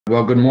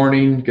Well, good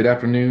morning, good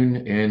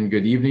afternoon, and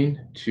good evening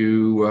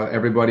to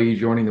everybody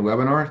joining the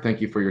webinar.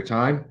 Thank you for your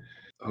time.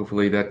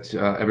 Hopefully that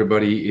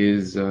everybody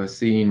is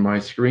seeing my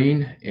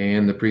screen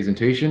and the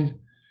presentation.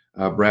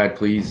 Brad,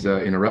 please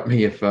interrupt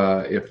me if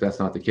that's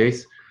not the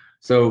case.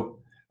 So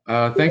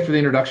thanks for the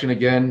introduction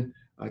again.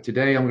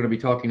 Today I'm going to be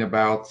talking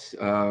about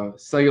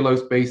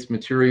cellulose-based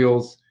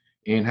materials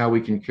and how we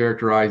can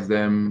characterize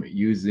them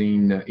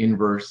using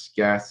inverse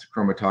gas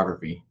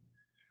chromatography.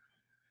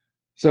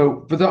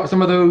 So for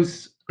some of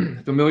those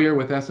familiar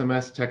with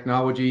SMS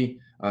technology,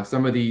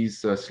 some of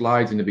these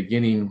slides in the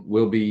beginning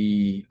will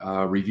be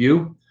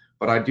review,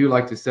 but I do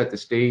like to set the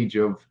stage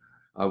of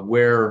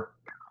where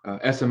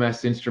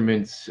SMS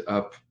instruments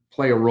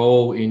play a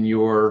role in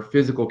your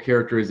physical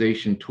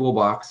characterization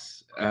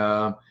toolbox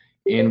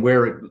and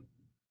where it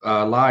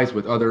lies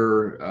with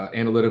other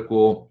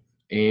analytical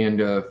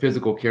and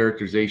physical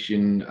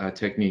characterization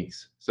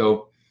techniques.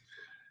 So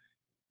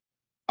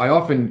I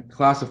often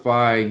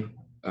classify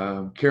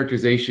solid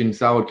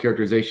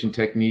characterization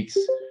techniques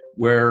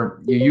where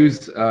you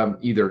use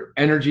either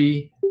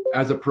energy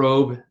as a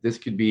probe. This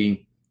could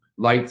be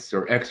lights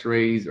or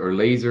X-rays or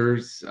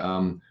lasers,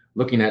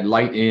 looking at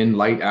light in,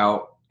 light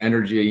out,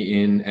 energy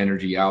in,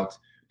 energy out,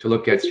 to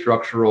look at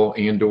structural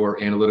and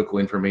or analytical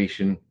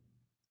information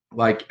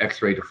like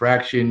X-ray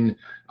diffraction,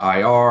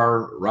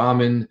 IR,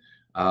 Raman,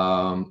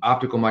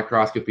 optical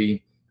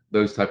microscopy,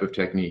 those type of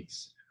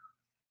techniques.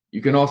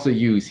 You can also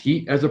use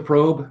heat as a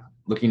probe,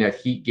 looking at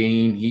heat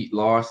gain, heat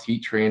loss,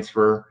 heat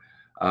transfer.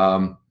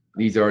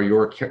 These are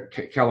your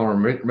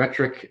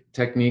calorimetric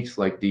techniques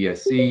like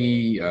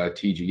DSC,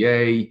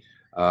 TGA,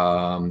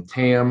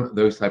 TAM,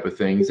 those type of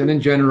things. And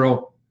in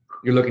general,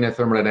 you're looking at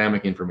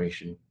thermodynamic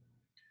information.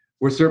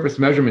 Where surface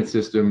measurement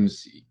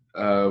systems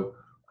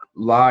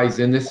lies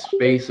in this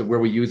space of where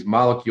we use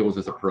molecules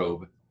as a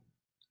probe.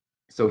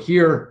 So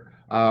here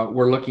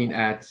we're looking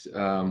at,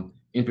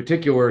 in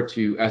particular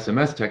to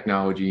SMS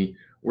technology,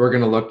 we're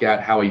going to look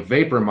at how a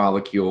vapor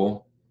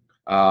molecule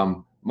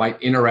might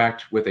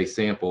interact with a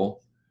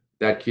sample.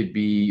 That could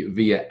be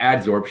via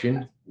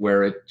adsorption,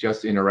 where it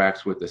just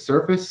interacts with the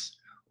surface,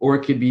 or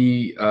it could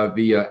be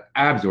via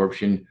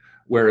absorption,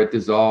 where it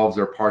dissolves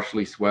or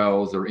partially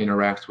swells or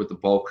interacts with the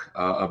bulk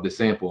of the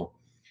sample.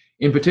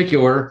 In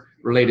particular,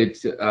 related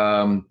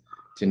to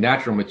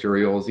natural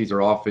materials, these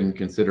are often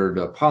considered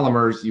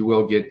polymers. You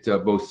will get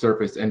both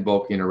surface and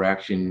bulk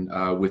interaction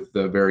with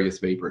the various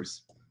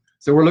vapors.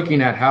 So we're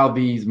looking at how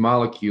these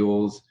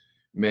molecules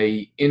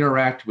may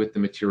interact with the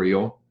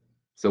material.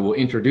 So we'll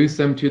introduce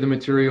them to the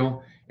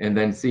material and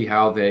then see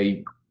how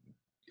they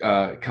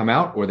come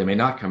out, or they may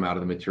not come out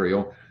of the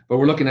material. But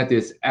we're looking at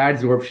this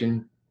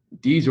adsorption,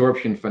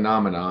 desorption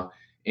phenomena,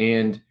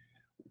 and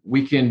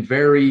we can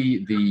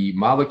vary the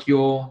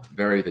molecule,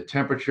 vary the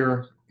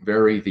temperature,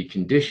 vary the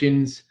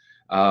conditions,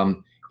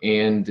 and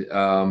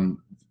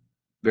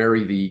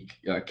vary the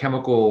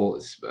chemical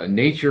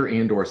nature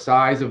and or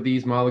size of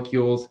these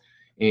molecules.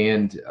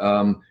 And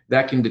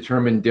that can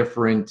determine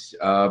different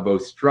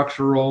both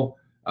structural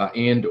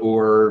and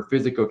or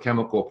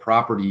physicochemical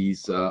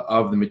properties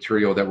of the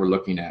material that we're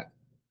looking at.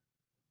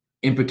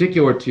 In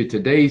particular to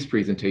today's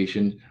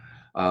presentation,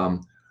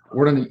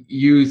 we're going to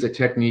use a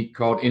technique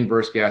called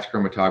inverse gas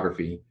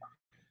chromatography.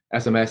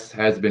 SMS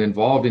has been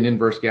involved in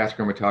inverse gas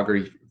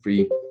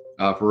chromatography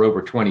for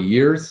over 20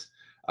 years.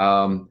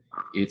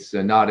 It's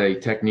not a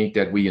technique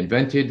that we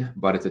invented,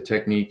 but it's a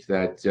technique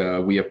that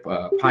we have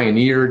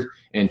pioneered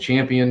and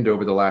championed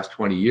over the last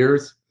 20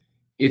 years.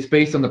 It's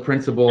based on the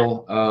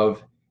principle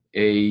of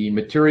a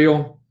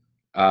material.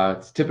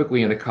 It's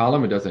typically in a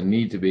column. It doesn't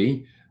need to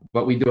be,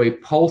 but we do a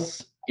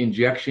pulse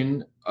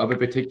injection of a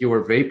particular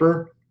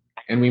vapor,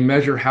 and we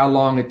measure how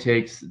long it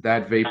takes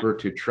that vapor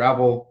to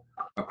travel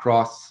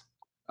across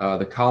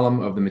the column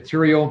of the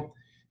material.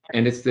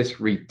 And it's this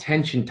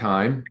retention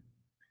time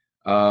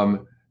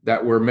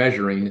that we're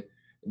measuring.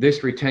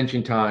 This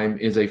retention time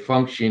is a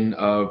function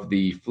of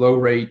the flow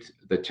rate,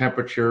 the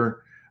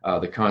temperature,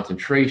 the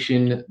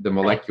concentration, the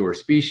molecular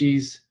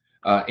species,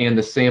 and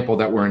the sample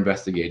that we're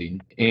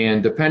investigating.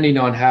 And depending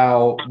on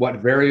what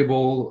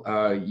variable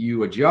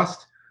you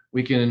adjust,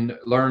 we can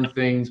learn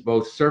things,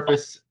 both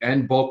surface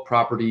and bulk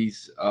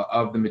properties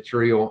of the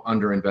material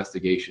under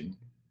investigation.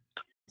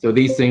 So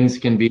these things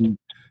can be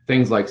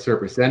things like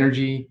surface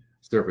energy,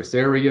 surface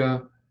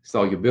area,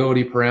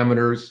 solubility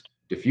parameters,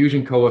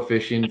 diffusion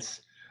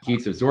coefficients,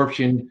 heat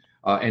absorption,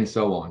 and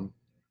so on.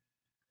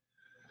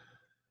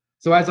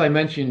 So as I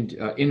mentioned,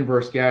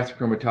 inverse gas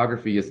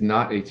chromatography is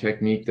not a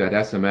technique that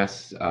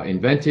SMS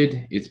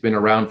invented. It's been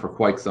around for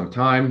quite some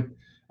time.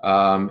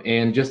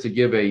 And just to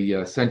give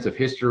a sense of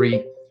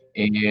history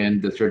and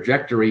the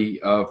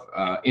trajectory of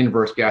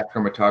inverse gas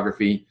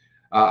chromatography,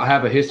 I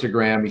have a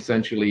histogram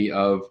essentially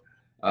of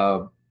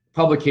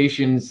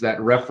publications that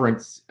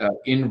reference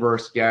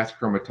inverse gas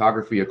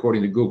chromatography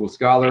according to Google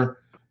Scholar,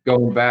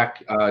 going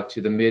back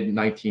to the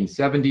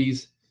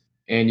mid-1970s.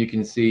 And you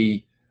can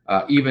see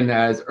even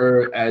as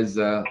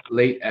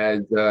late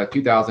as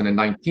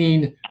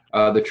 2019,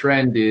 the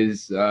trend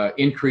is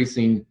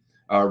increasing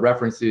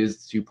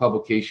references to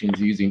publications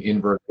using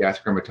inverse gas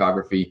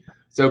chromatography.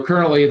 So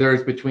currently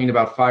there's between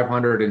about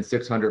 500 and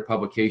 600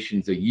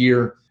 publications a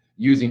year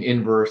using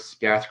inverse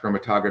gas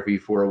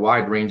chromatography for a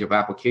wide range of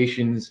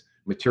applications,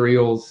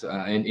 materials,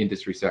 and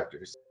industry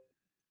sectors.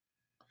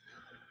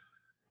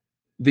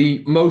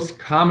 The most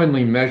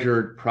commonly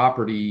measured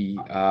property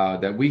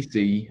that we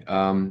see,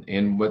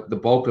 and what the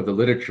bulk of the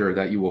literature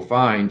that you will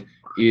find,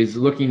 is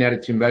looking at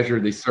it to measure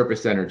the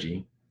surface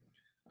energy.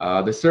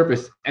 The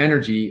surface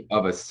energy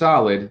of a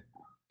solid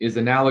is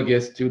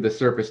analogous to the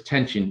surface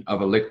tension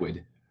of a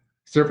liquid.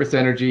 Surface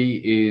energy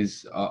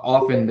is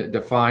often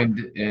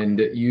defined and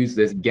used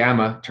as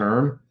gamma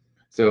term.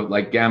 So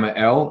like gamma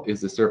L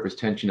is the surface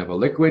tension of a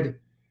liquid.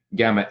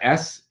 Gamma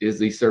S is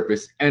the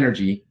surface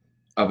energy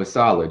of a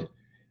solid.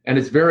 And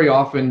it's very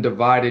often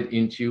divided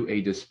into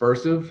a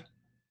dispersive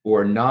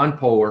or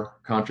nonpolar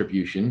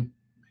contribution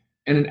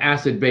and an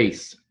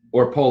acid-base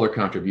or polar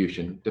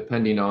contribution,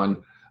 depending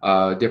on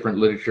different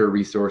literature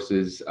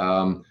resources.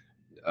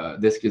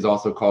 This is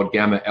also called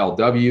gamma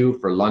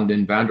LW for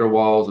London van der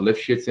Waals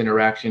Lifshitz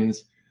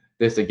interactions.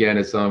 This again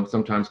is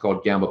sometimes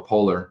called gamma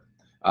polar.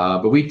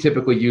 But we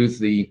typically use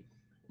the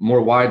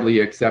more widely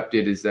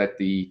accepted is that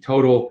the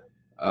total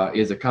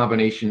is a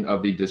combination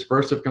of the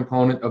dispersive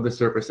component of the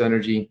surface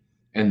energy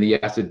and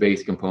the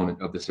acid-base component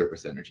of the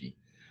surface energy.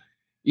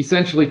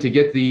 Essentially, to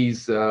get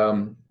these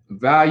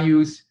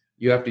values,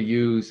 you have to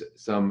use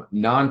some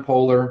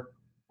nonpolar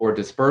or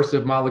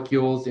dispersive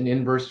molecules in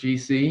inverse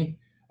GC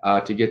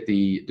to get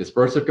the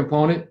dispersive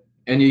component,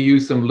 and you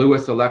use some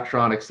Lewis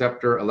electron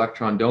acceptor,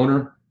 electron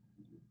donor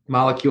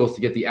molecules to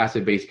get the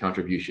acid-base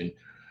contribution.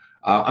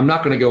 I'm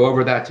not going to go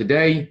over that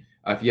today.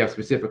 If you have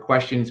specific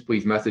questions,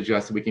 please message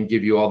us. We can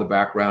give you all the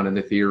background and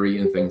the theory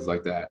and things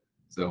like that.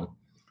 So,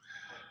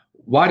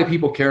 why do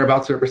people care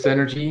about surface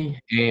energy,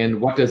 and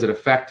what does it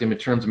affect in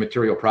terms of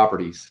material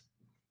properties?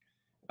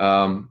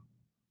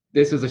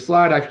 This is a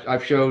slide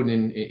I've shown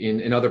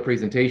in other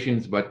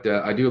presentations, but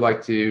I do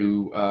like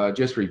to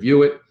just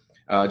review it,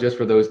 just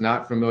for those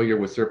not familiar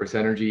with surface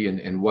energy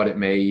and what it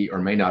may or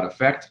may not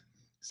affect.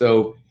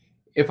 So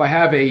if I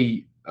have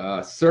a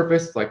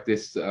surface like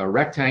this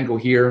rectangle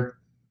here,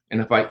 and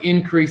if I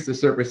increase the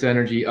surface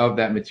energy of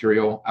that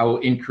material, I will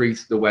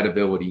increase the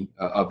wettability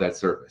of that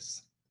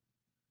surface.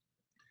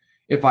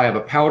 If I have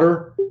a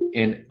powder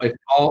and if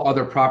all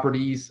other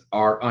properties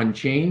are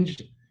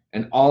unchanged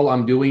and all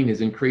I'm doing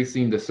is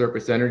increasing the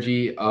surface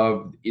energy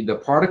of the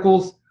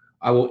particles,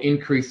 I will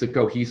increase the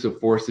cohesive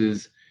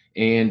forces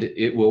and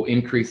it will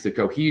increase the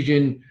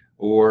cohesion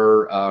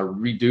or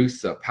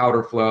reduce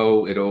powder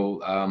flow.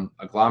 It'll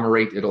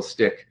agglomerate, it'll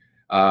stick.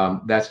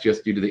 That's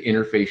just due to the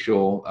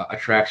interfacial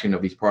attraction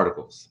of these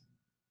particles.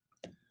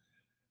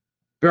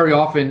 Very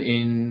often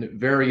in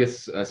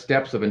various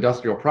steps of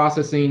industrial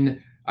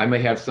processing, I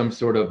may have some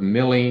sort of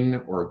milling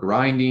or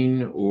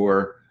grinding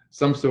or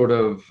some sort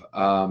of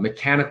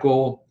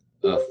mechanical,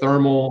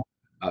 thermal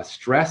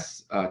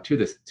stress to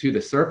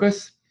the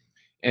surface.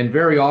 And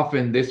very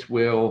often this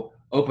will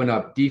open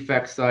up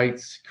defect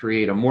sites,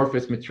 create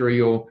amorphous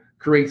material,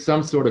 create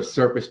some sort of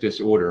surface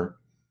disorder.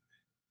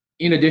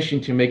 In addition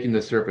to making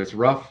the surface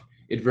rough,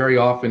 it very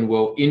often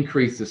will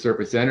increase the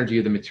surface energy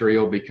of the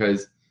material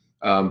because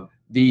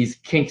these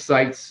kink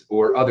sites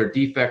or other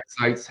defect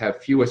sites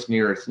have fewest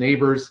nearest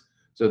neighbors.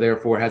 So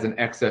therefore it has an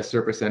excess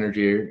surface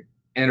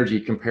energy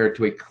compared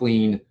to a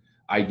clean,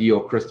 ideal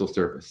crystal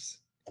surface.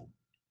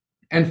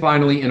 And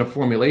finally, in a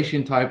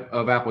formulation type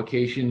of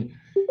application,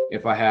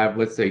 if I have,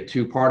 let's say,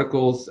 two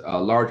particles, a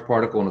large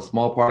particle and a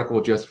small particle,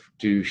 just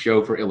to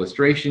show for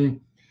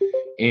illustration,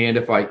 and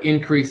if I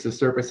increase the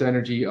surface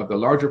energy of the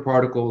larger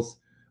particles,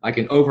 I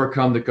can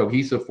overcome the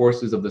cohesive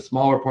forces of the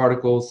smaller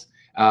particles,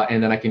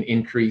 and then I can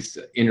increase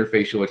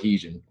interfacial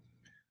adhesion.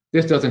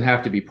 This doesn't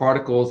have to be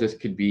particles. This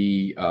could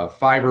be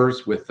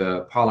fibers with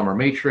a polymer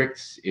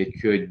matrix.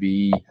 It could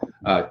be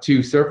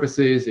two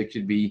surfaces. It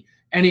could be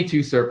any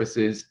two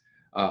surfaces.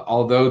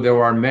 Although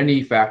there are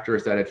many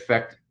factors that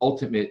affect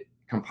ultimate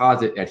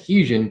composite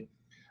adhesion,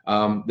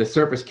 the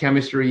surface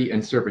chemistry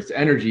and surface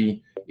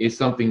energy is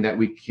something that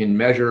we can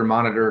measure,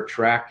 monitor,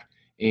 track,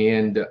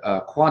 and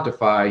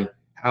quantify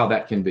how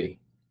that can be.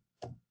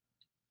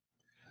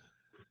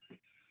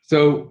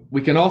 So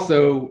we can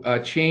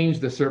also change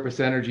the surface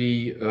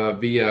energy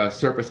via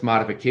surface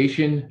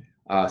modification.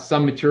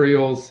 Some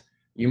materials,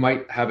 you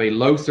might have a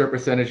low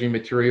surface energy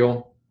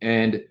material,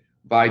 and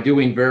by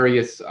doing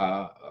various,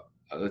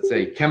 let's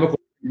say, chemical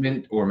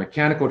treatment or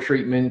mechanical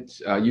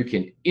treatment, you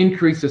can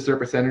increase the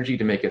surface energy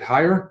to make it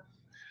higher.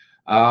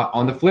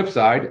 On the flip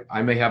side,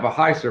 I may have a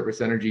high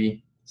surface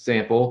energy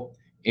sample,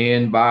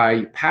 and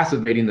by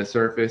passivating the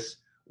surface,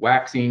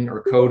 waxing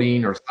or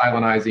coating or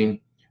silanizing,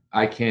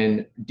 I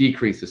can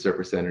decrease the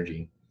surface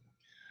energy.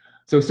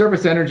 So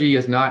surface energy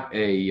is not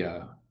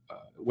a,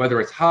 whether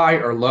it's high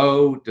or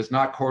low, does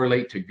not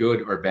correlate to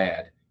good or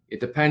bad. It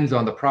depends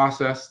on the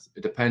process,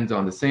 it depends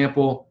on the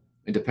sample,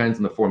 it depends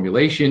on the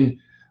formulation.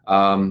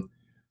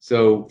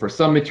 So for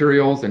some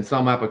materials and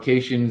some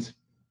applications,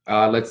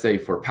 let's say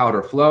for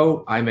powder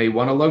flow, I may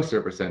want a low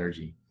surface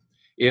energy.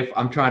 If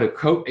I'm trying to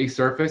coat a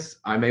surface,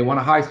 I may want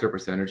a high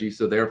surface energy,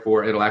 so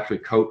therefore it'll actually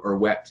coat or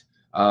wet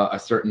a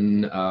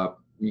certain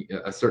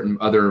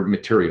other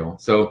material.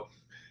 So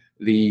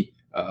the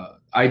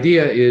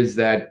idea is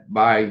that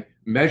by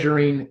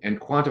measuring and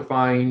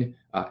quantifying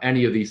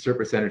any of these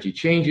surface energy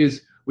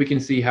changes, we can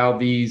see how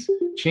these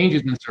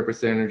changes in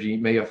surface energy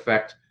may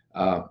affect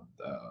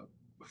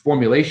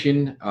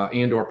formulation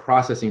and or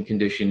processing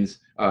conditions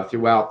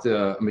throughout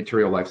the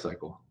material life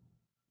cycle.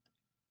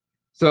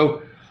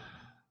 So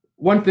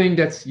one thing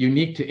that's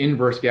unique to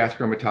inverse gas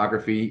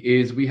chromatography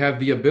is we have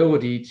the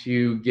ability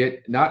to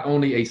get not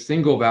only a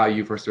single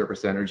value for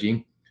surface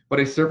energy, but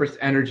a surface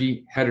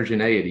energy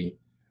heterogeneity.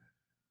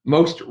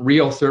 Most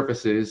real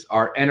surfaces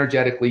are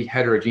energetically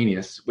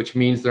heterogeneous, which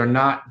means they're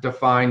not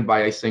defined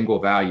by a single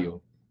value.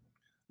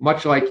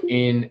 Much like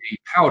in a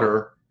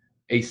powder,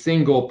 a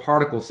single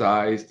particle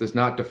size does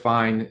not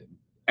define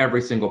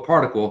every single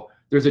particle.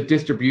 There's a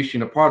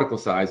distribution of particle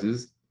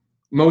sizes.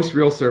 Most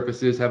real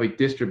surfaces have a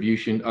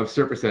distribution of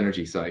surface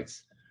energy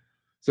sites.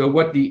 So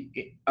what the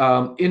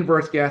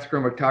inverse gas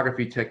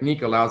chromatography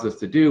technique allows us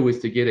to do is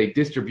to get a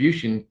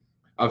distribution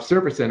of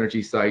surface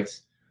energy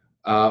sites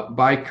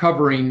by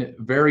covering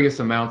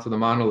various amounts of the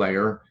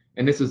monolayer.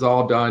 And this is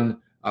all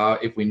done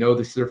if we know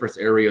the surface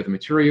area of the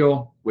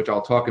material, which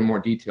I'll talk in more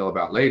detail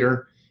about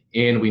later,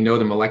 and we know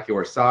the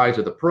molecular size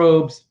of the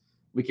probes,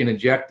 we can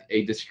inject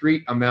a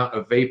discrete amount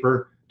of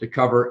vapor to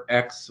cover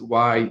X,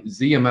 Y,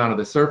 Z amount of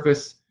the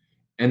surface.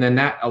 And then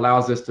that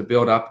allows us to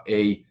build up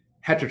a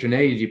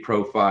heterogeneity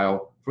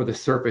profile for the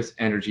surface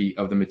energy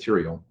of the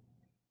material.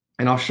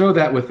 And I'll show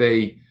that with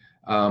a,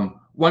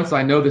 once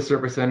I know the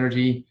surface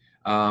energy,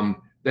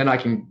 then I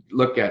can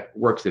look at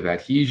works of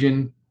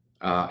adhesion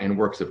and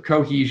works of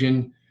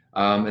cohesion.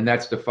 And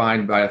that's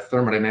defined by a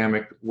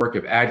thermodynamic work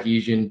of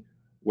adhesion,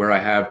 where I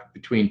have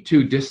between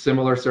two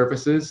dissimilar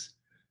surfaces,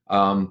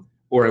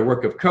 or a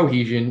work of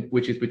cohesion,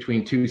 which is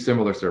between two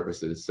similar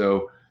surfaces.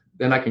 So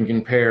then I can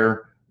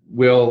compare,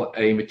 will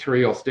a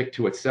material stick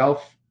to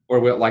itself, or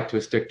will it like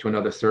to stick to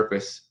another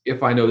surface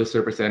if I know the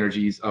surface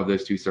energies of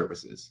those two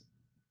surfaces.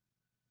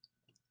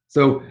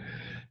 So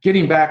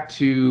getting back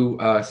to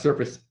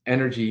surface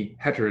energy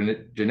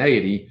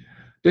heterogeneity,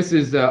 this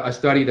is a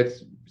study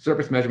that's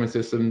surface measurement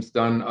systems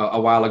done a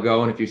while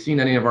ago. And if you've seen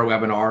any of our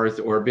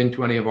webinars or been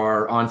to any of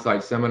our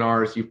on-site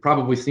seminars, you've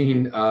probably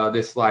seen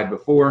this slide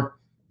before,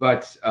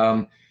 but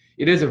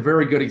it is a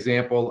very good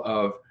example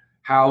of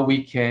how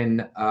we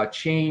can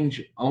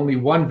change only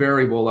one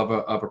variable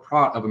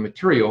of a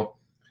material,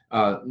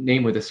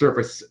 namely the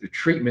surface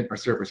treatment or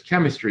surface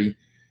chemistry,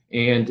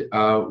 and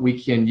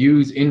we can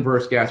use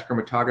inverse gas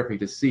chromatography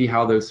to see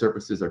how those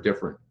surfaces are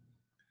different.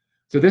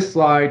 So this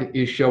slide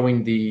is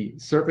showing the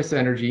surface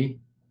energy,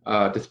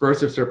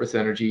 dispersive surface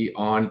energy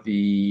on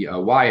the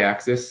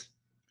y-axis,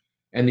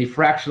 and the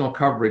fractional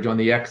coverage on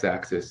the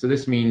x-axis. So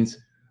this means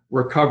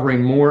we're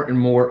covering more and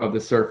more of the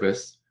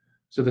surface.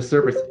 So the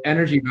surface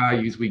energy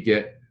values we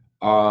get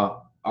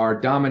are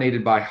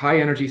dominated by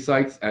high energy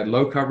sites at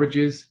low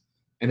coverages,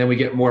 and then we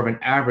get more of an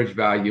average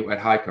value at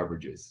high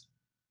coverages.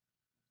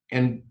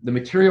 And the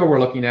material we're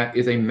looking at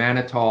is a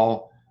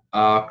mannitol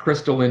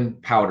crystalline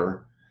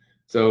powder.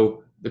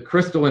 So the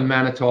crystalline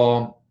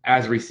mannitol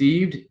as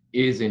received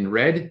is in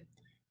red.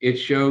 It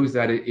shows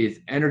that it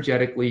is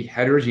energetically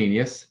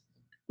heterogeneous,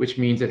 which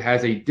means it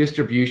has a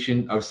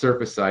distribution of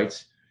surface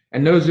sites,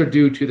 and those are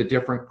due to the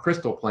different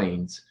crystal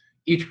planes.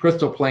 Each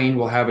crystal plane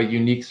will have a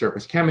unique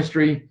surface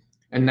chemistry,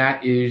 and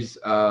that is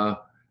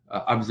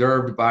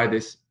observed by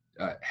this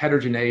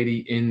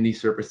heterogeneity in the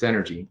surface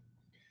energy.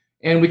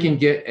 And we can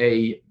get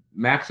a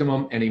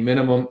maximum and a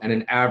minimum and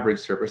an average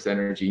surface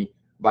energy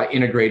by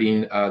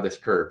integrating this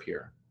curve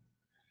here.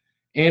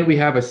 And we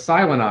have a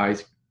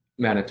silanized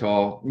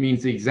mannitol,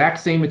 means the exact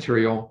same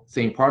material,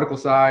 same particle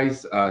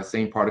size,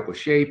 same particle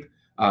shape,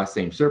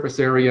 same surface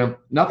area.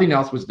 Nothing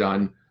else was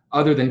done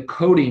other than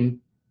coating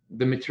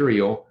the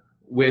material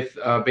with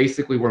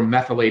basically we're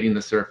methylating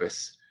the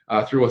surface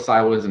through a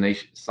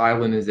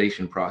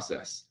silanization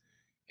process.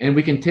 And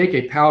we can take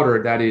a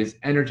powder that is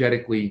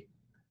energetically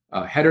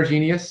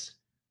heterogeneous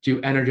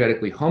to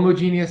energetically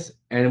homogeneous,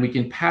 and we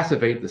can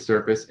passivate the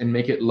surface and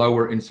make it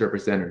lower in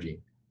surface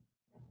energy.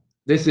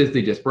 This is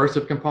the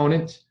dispersive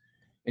component,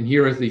 and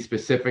here is the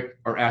specific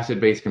or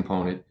acid-base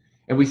component.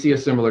 And we see a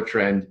similar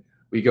trend.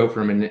 We go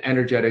from an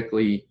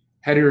energetically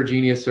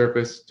heterogeneous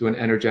surface to an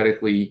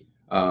energetically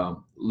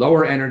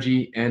lower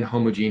energy and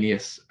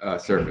homogeneous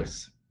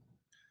surface.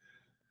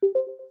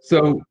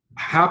 So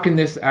how can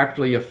this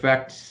actually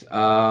affect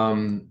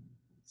some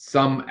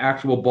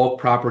actual bulk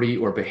property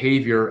or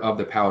behavior of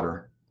the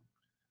powder?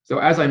 So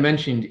as I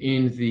mentioned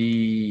in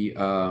the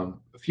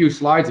few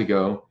slides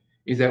ago,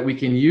 is that we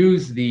can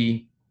use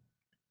the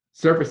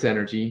surface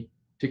energy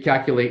to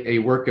calculate a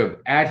work of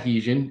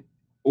adhesion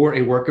or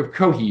a work of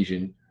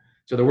cohesion.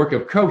 So the work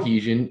of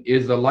cohesion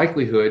is the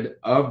likelihood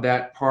of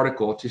that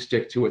particle to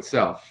stick to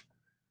itself.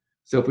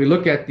 So if we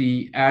look at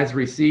the as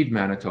received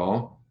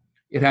mannitol,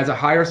 it has a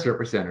higher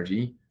surface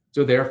energy,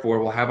 so therefore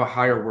we'll have a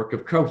higher work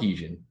of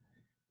cohesion.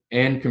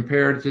 and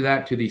compared to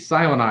that to the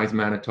cyanidized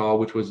mannitol,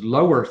 which was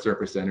lower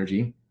surface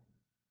energy,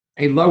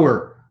 a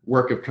lower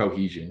work of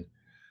cohesion.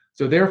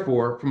 So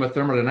therefore, from a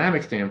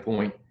thermodynamic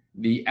standpoint,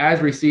 the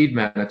as received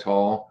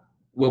mannitol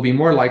will be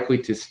more likely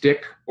to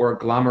stick or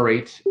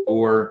agglomerate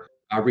or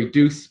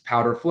reduce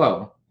powder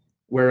flow,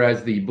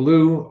 whereas the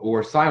blue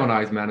or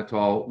cyanidized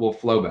mannitol will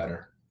flow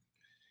better.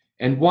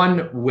 And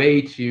one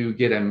way to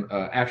get an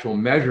actual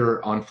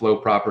measure on flow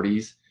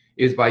properties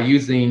is by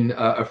using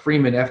a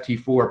Freeman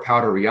FT4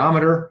 powder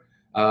rheometer.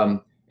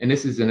 And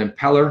this is an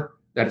impeller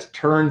that is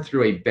turned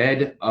through a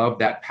bed of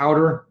that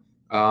powder,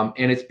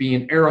 and it's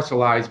being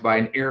aerosolized by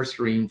an air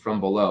stream from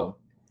below.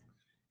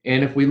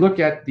 And if we look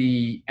at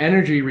the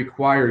energy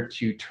required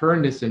to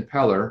turn this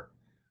impeller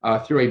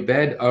through a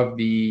bed of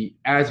the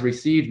as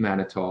received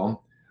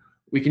mannitol,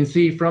 we can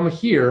see from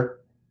here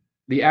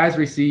the as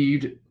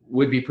received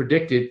would be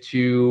predicted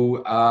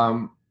to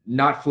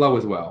not flow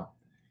as well.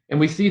 And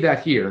we see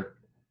that here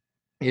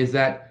is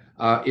that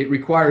it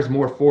requires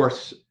more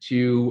force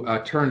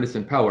to turn this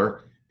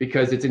impeller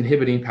because it's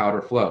inhibiting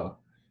powder flow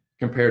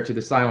compared to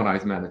the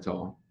cyanidized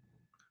mannitol.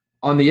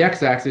 On the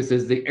x-axis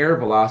is the air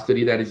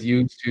velocity that is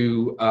used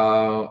to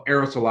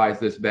aerosolize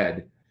this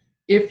bed.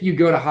 If you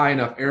go to high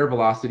enough air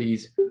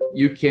velocities,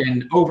 you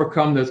can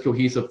overcome those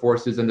cohesive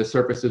forces and the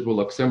surfaces will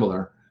look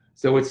similar.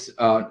 So it's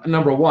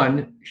number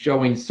one,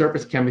 showing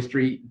surface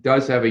chemistry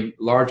does have a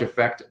large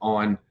effect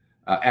on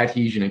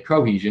adhesion and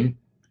cohesion.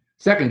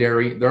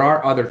 Secondary, there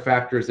are other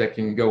factors that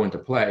can go into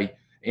play.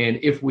 And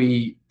if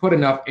we put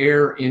enough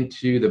air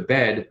into the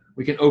bed,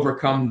 we can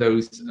overcome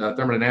those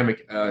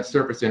thermodynamic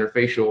surface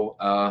interfacial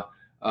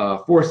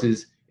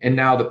forces, and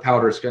now the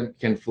powders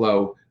can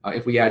flow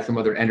if we add some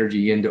other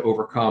energy in to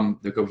overcome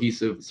the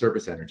cohesive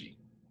surface energy.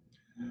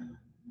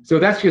 So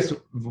that's just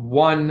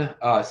one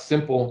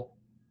simple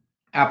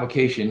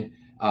application.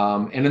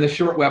 And in the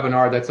short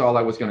webinar, that's all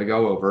I was going to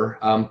go over.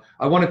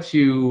 I wanted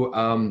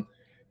to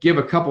give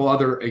a couple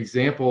other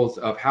examples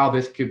of how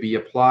this could be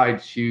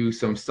applied to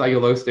some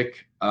cellulosic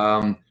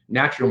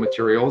natural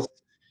materials.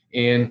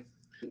 And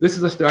this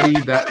is a study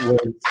that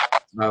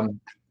was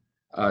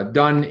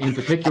done in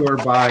particular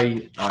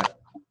by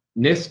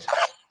NIST.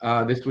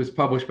 This was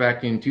published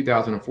back in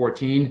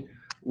 2014,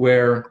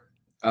 where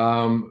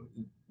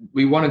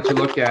we wanted to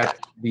look at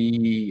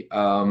the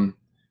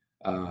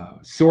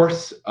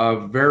source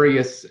of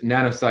various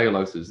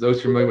nanocelluloses.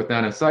 Those familiar with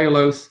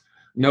nanocellulose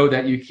know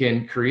that you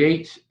can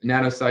create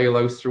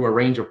nanocellulose through a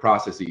range of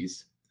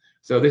processes.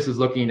 So this is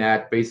looking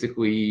at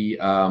basically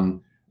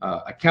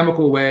a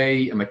chemical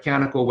way, a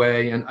mechanical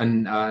way,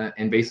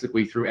 and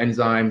basically through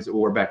enzymes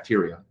or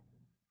bacteria.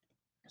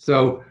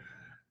 So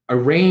a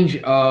range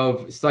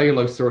of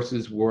cellulose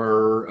sources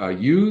were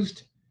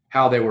used,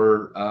 how they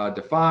were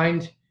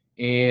defined,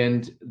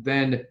 and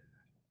then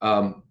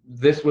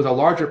this was a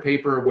larger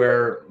paper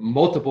where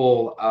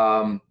multiple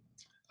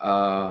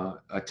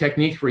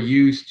techniques were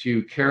used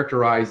to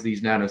characterize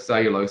these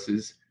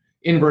nanocelluloses.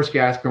 Inverse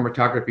gas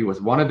chromatography was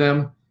one of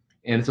them,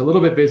 and it's a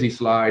little bit busy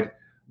slide,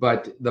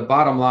 but the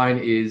bottom line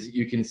is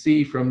you can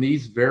see from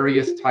these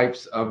various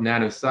types of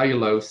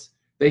nanocellulose,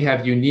 they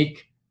have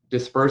unique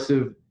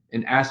dispersive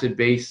and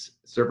acid-base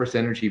surface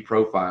energy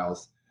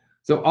profiles.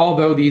 So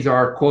although these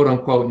are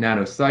quote-unquote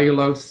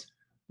nanocellulose,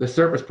 the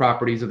surface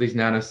properties of these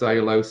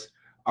nanocellulose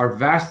are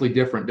vastly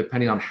different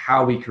depending on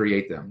how we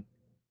create them.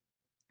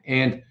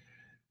 And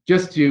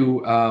just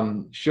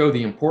to show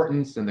the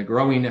importance and the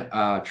growing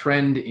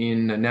trend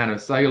in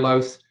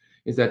nanocellulose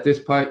is that this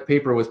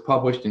paper was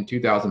published in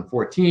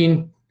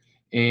 2014,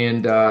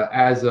 and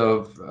as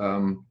of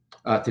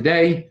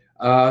today,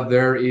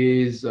 there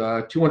is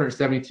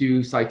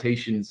 272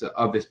 citations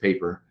of this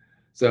paper.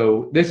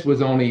 So this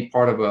was only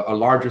part of a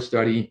larger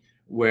study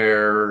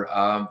where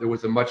there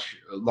was a much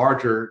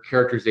larger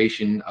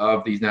characterization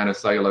of these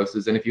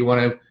nanocelluloses. And if you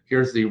want to,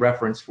 here's the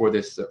reference for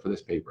this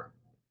paper.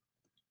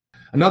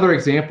 Another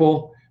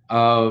example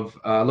of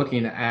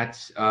looking at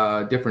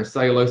different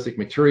cellulosic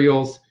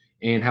materials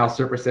and how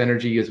surface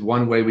energy is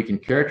one way we can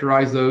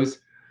characterize those.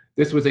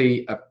 This was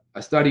a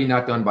study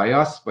not done by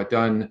us, but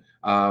done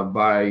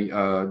by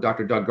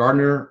Dr. Doug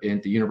Gardner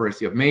at the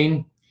University of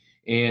Maine.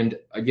 And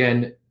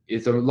again,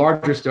 it's a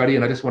larger study,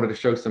 and I just wanted to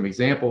show some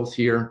examples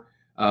here.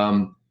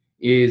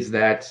 Is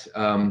that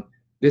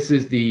this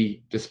is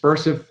the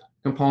dispersive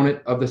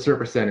component of the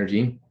surface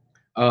energy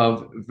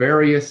of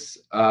various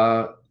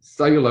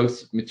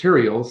cellulose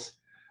materials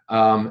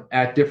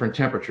at different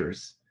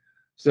temperatures.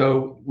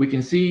 So we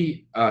can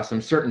see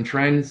some certain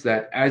trends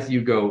that as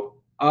you go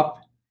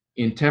up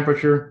in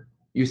temperature,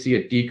 you see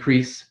a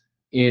decrease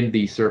in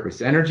the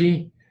surface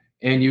energy.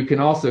 And you can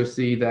also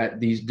see that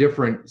these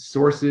different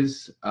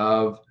sources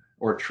of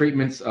or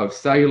treatments of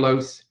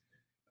cellulose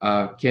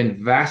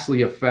can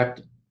vastly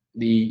affect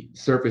the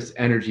surface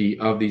energy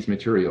of these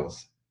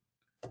materials.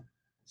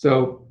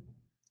 So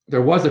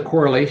there was a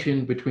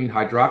correlation between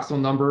hydroxyl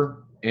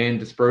number and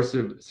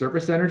dispersive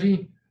surface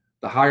energy.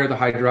 The higher the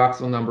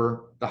hydroxyl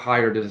number, the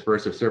higher the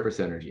dispersive surface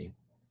energy.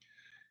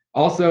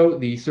 Also,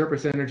 the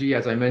surface energy,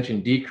 as I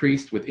mentioned,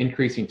 decreased with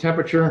increasing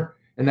temperature,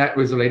 and that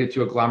was related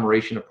to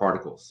agglomeration of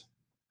particles.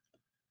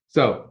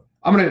 So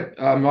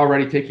I'm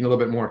already taking a little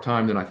bit more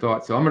time than I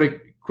thought, so I'm going to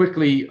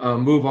quickly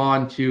move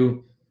on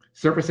to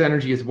surface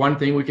energy is one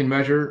thing we can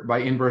measure by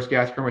inverse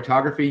gas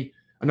chromatography.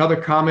 Another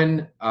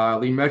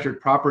commonly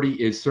measured property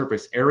is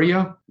surface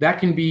area. That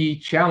can be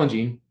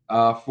challenging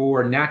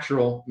for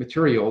natural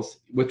materials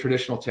with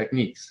traditional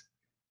techniques.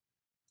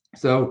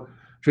 So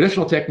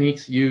traditional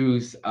techniques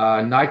use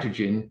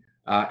nitrogen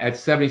at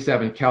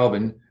 77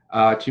 Kelvin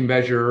to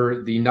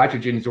measure the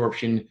nitrogen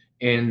absorption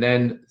and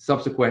then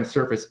subsequent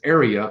surface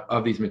area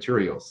of these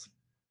materials.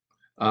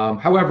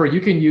 However,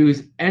 you can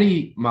use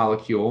any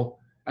molecule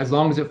as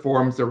long as it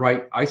forms the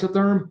right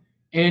isotherm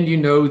and you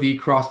know the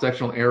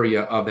cross-sectional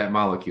area of that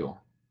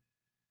molecule.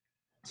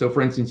 So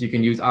for instance, you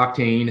can use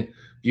octane,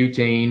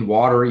 butane,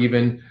 water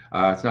even.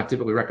 It's not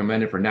typically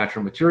recommended for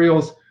natural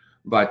materials,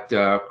 but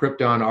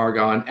krypton,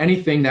 argon,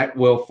 anything that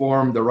will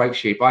form the right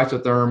shape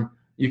isotherm,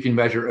 you can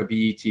measure a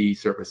BET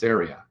surface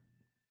area.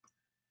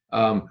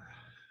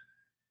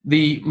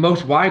 The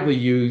most widely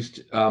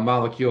used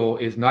molecule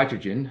is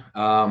nitrogen.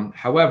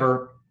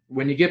 However,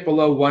 when you get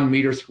below 1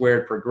 meter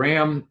squared per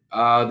gram,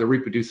 the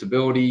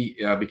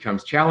reproducibility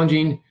becomes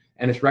challenging,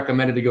 and it's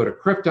recommended to go to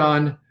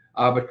krypton,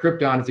 but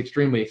krypton is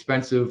extremely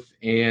expensive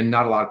and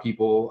not a lot of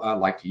people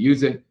like to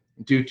use it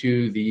due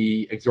to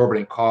the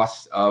exorbitant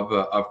costs of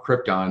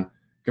krypton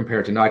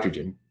compared to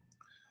nitrogen.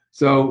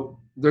 So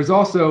there's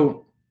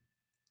also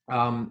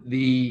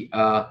the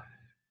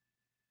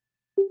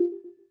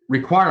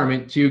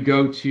requirement to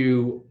go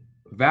to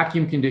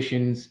vacuum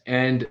conditions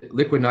and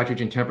liquid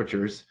nitrogen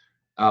temperatures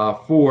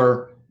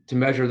to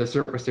measure the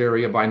surface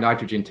area by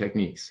nitrogen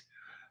techniques.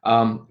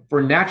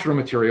 For natural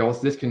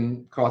materials, this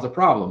can cause a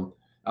problem.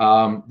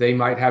 They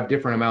might have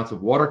different amounts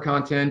of water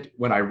content.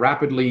 When I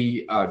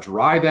rapidly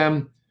dry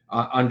them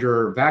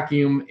under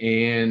vacuum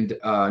and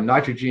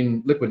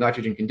liquid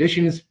nitrogen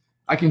conditions,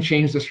 I can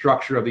change the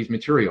structure of these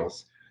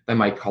materials. They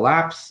might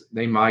collapse,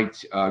 they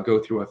might go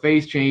through a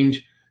phase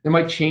change, they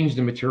might change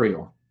the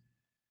material.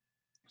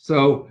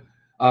 So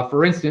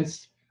for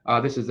instance,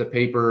 this is a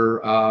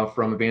paper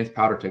from Advanced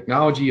Powder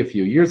Technology a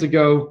few years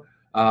ago.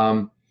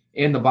 And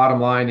the bottom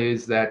line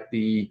is that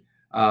the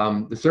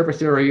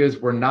surface areas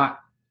were not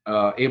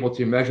able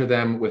to measure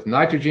them with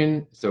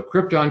nitrogen, so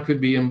krypton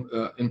could be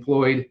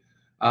employed,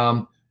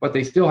 but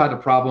they still had the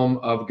problem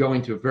of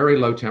going to very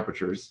low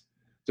temperatures.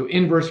 So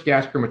inverse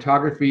gas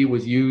chromatography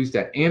was used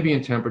at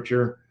ambient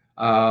temperature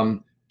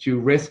to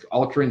risk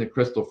altering the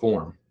crystal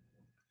form.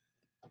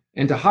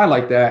 And to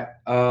highlight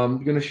that,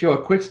 I'm going to show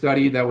a quick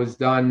study that was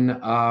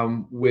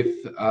done with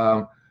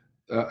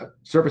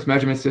surface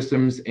measurement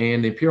systems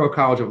and the Imperial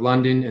College of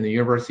London and the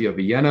University of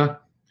Vienna,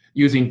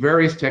 using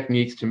various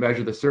techniques to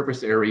measure the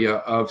surface area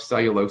of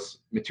cellulose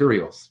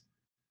materials.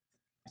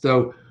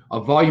 So a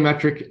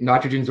volumetric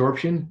nitrogen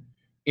absorption,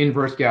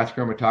 inverse gas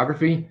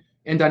chromatography,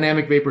 and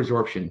dynamic vapor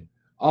absorption.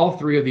 All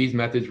three of these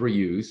methods were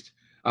used.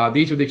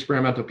 These are the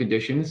experimental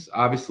conditions.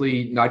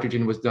 Obviously,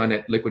 nitrogen was done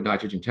at liquid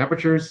nitrogen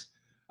temperatures.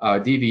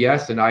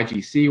 DVS and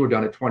iGC were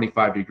done at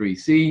 25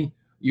 degrees C,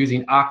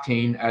 using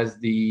octane as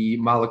the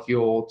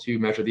molecule to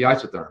measure the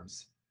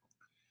isotherms.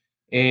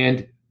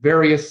 And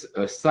various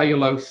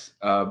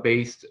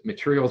cellulose-based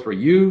materials were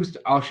used.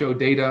 I'll show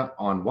data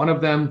on one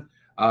of them.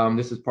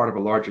 This is part of a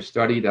larger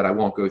study that I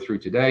won't go through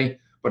today.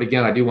 But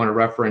again, I do want to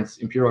reference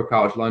Imperial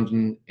College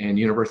London and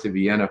University of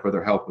Vienna for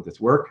their help with this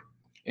work,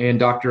 and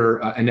Dr.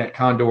 Annette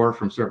Condor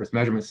from Surface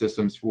Measurement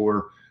Systems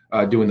for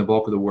doing the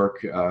bulk of the work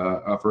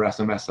for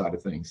SMS side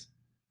of things.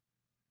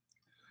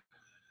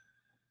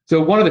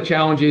 So one of the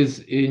challenges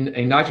in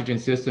a nitrogen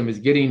system is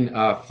getting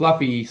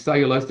fluffy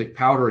cellulosic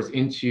powders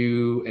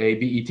into a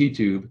BET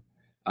tube,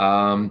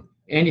 and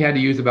you had to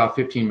use about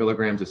 15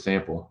 milligrams a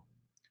sample.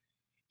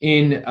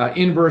 In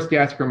inverse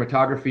gas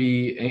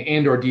chromatography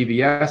and or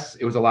DVS,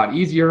 it was a lot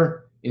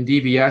easier. In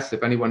DVS,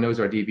 if anyone knows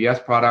our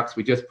DVS products,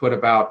 we just put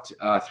about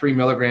 3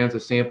 milligrams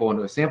of sample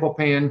into a sample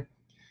pan.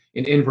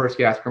 In inverse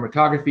gas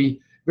chromatography,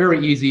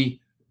 very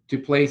easy to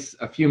place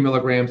a few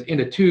milligrams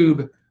in a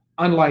tube.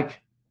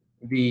 Unlike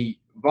the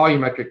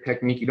volumetric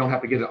technique, you don't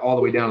have to get it all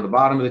the way down to the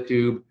bottom of the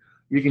tube.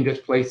 You can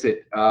just place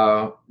it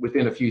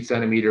within a few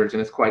centimeters,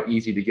 and it's quite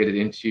easy to get it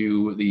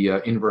into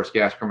the inverse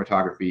gas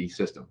chromatography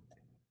system.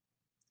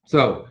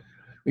 So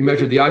we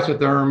measured the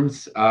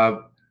isotherms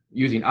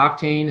using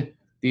octane.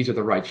 These are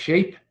the right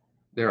shape.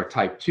 They're a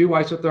type 2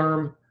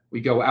 isotherm. We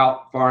go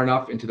out far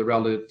enough into the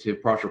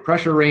relative partial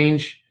pressure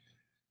range,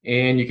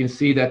 and you can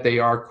see that they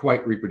are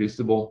quite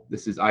reproducible.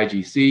 This is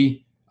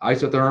iGC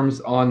isotherms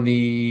on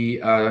the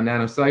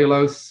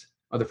nano-cellulose,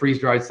 or the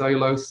freeze-dried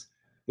cellulose.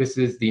 This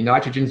is the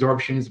nitrogen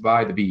absorptions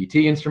by the BET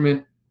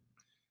instrument.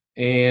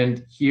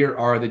 And here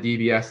are the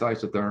DVS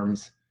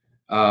isotherms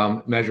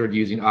measured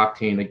using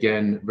octane,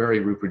 again, very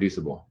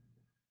reproducible.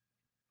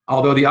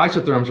 Although the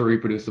isotherms are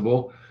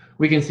reproducible,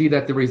 we can see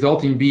that the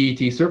resulting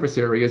BET surface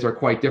areas are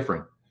quite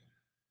different.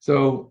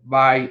 So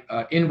by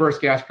inverse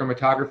gas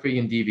chromatography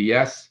in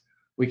DVS,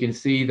 we can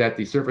see that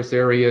the surface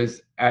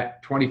areas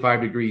at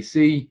 25 degrees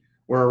C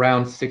were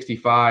around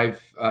 65,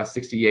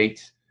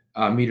 68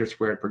 meters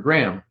squared per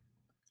gram.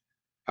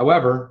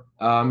 However,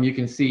 you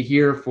can see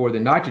here for the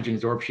nitrogen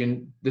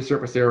absorption, the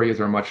surface areas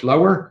are much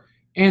lower,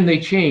 and they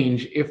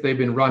change if they've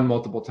been run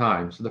multiple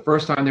times. So the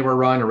first time they were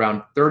run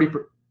around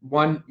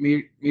 31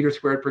 meters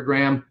squared per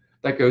gram,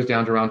 that goes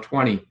down to around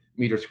 20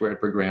 meters squared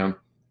per gram,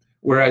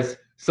 whereas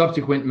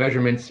subsequent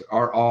measurements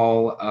are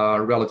all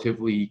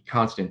relatively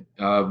constant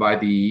by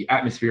the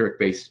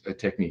atmospheric-based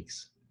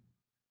techniques.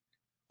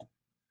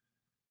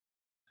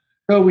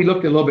 So we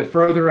looked a little bit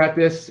further at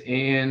this,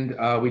 and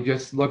we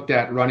just looked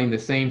at running the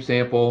same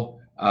sample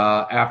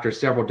after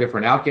several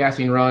different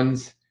outgassing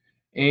runs.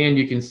 And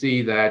you can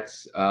see that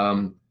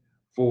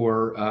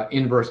for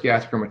inverse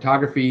gas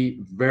chromatography,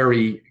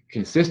 very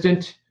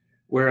consistent,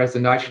 whereas the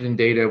nitrogen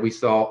data we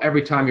saw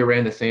every time you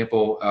ran the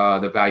sample,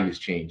 the values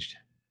changed.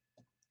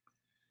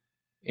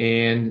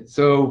 And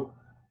so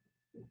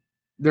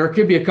there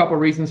could be a couple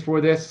reasons for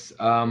this.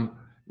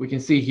 We can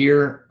see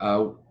here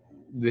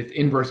with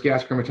inverse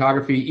gas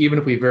chromatography, even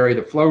if we vary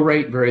the flow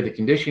rate, vary the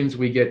conditions,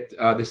 we get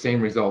the same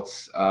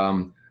results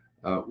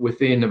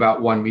within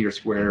about 1 meter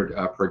squared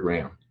per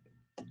gram.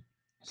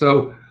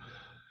 So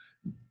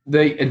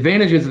the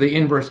advantages of the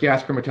inverse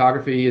gas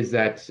chromatography is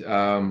that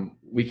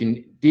we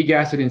can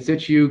degas it in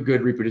situ,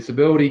 good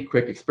reproducibility,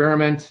 quick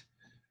experiment.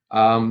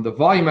 The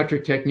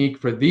volumetric technique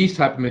for these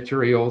type of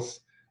materials,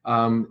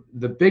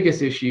 the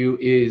biggest issue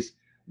is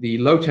the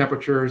low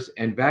temperatures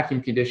and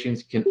vacuum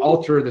conditions can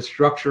alter the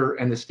structure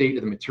and the state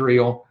of the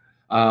material,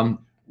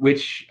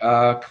 which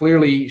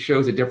clearly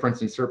shows a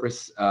difference in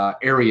surface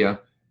area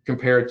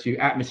compared to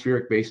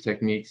atmospheric-based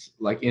techniques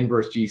like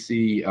inverse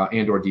GC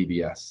and or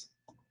DBS.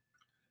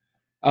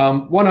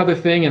 One other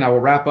thing, and I will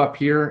wrap up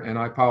here, and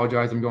I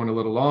apologize, I'm going a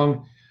little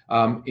long,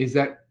 is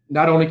that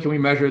not only can we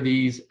measure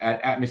these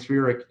at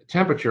atmospheric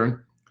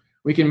temperature,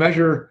 we can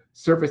measure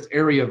surface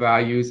area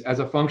values as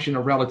a function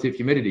of relative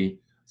humidity.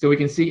 So we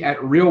can see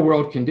at real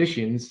world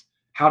conditions,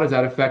 how does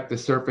that affect the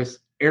surface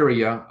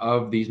area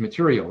of these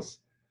materials?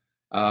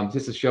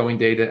 This is showing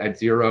data at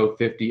 0,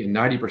 50, and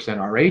 90%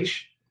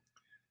 RH.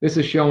 This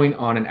is showing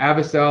on an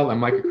avicell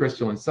and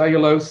microcrystalline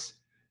cellulose,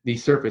 the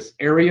surface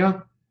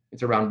area.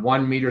 It's around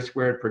 1 meter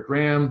squared per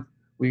gram.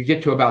 We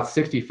get to about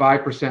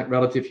 65%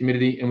 relative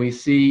humidity, and we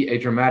see a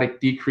dramatic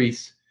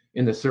decrease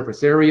in the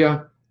surface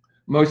area.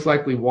 Most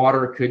likely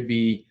water could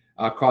be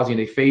causing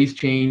a phase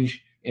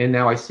change, and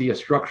now I see a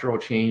structural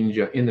change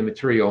in the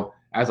material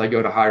as I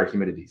go to higher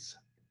humidities.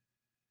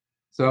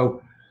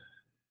 So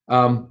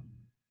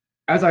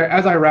as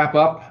I wrap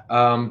up,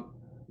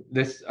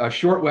 this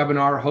short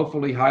webinar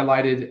hopefully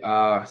highlighted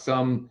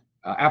some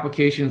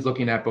applications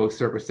looking at both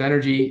surface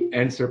energy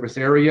and surface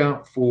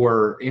area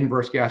for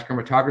inverse gas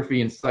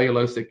chromatography and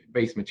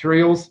cellulosic-based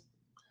materials.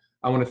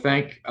 I want to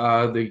thank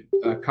the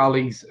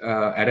colleagues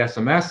at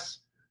SMS,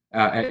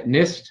 at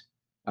NIST,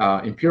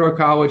 Imperial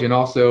College, and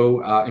also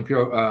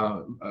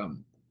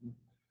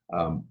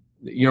the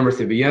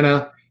University of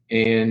Vienna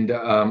and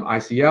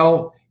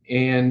ICL,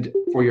 and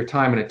for your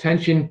time and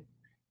attention.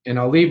 And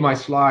I'll leave my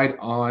slide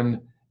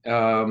on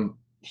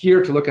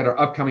here to look at our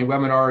upcoming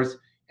webinars,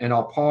 and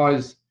I'll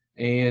pause,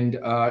 and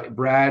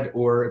Brad,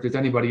 or if there's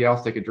anybody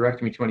else that could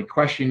direct me to any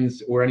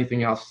questions or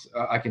anything else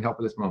I can help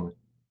at this moment.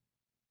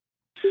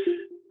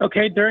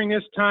 Okay, during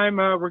this time,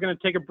 we're going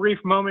to take a brief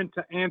moment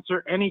to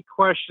answer any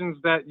questions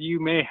that you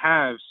may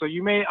have. So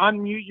you may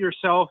unmute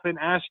yourself and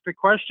ask the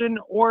question,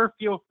 or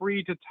feel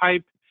free to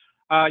type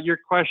your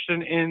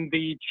question in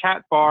the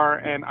chat bar,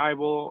 and I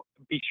will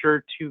be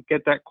sure to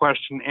get that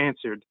question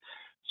answered.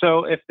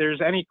 So if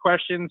there's any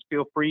questions,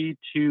 feel free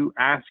to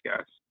ask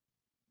us.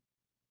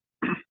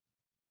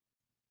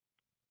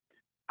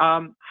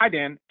 Hi,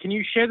 Dan. Can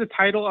you share the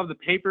title of the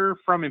paper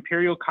from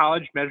Imperial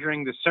College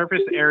measuring the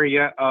surface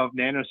area of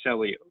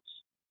nano-cellulose?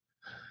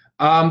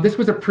 This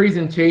was a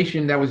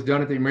presentation that was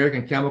done at the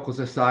American Chemical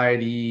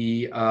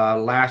Society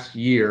last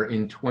year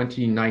in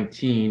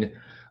 2019.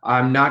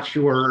 I'm not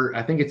sure.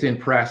 I think it's in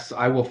press.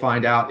 I will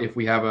find out if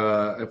we have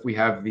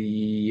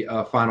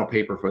the final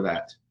paper for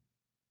that.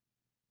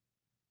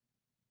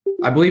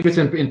 I believe it's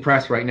in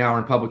press right now or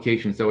in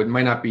publication, so it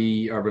might not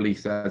be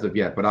released as of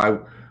yet. But I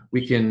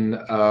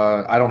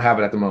don't have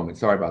it at the moment.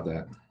 Sorry about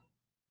that.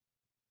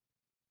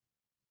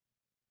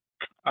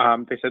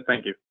 They said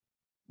thank you.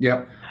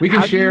 Yeah, we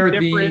can share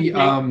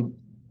the.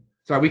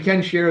 Sorry, we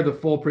can share the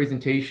full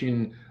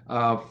presentation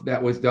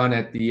that was done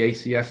at the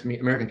ACS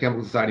American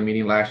Chemical Society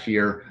meeting last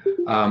year.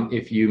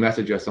 If you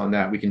message us on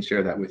that, we can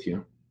share that with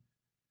you.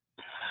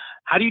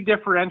 How do you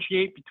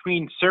differentiate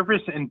between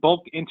surface and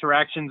bulk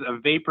interactions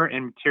of vapor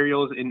and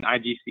materials in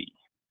iGC?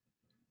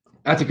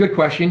 That's a good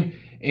question,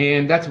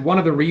 and that's one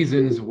of the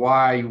reasons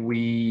why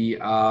we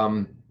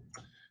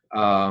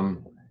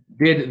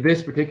did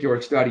this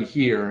particular study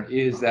here,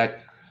 is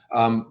that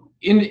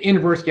in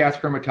inverse gas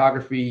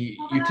chromatography,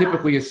 you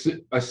typically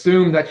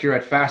assume that you're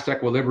at fast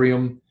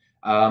equilibrium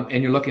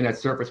and you're looking at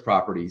surface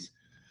properties.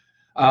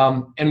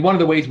 And one of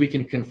the ways we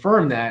can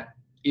confirm that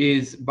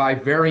is by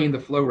varying the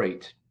flow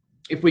rate.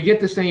 If we get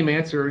the same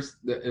answers,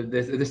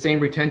 the same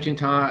retention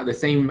time, the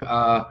same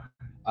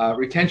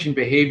retention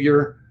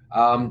behavior,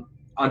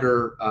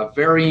 under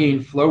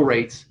varying flow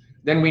rates,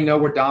 then we know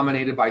we're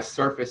dominated by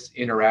surface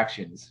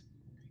interactions.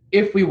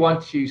 If we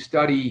want to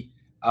study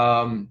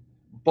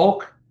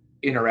bulk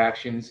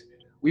interactions,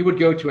 we would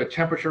go to a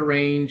temperature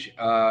range,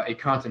 a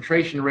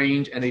concentration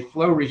range, and a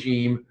flow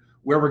regime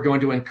where we're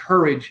going to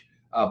encourage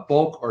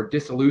bulk or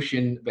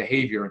dissolution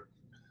behavior.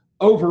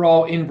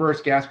 Overall,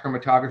 inverse gas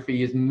chromatography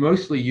is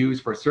mostly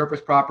used for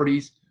surface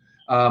properties,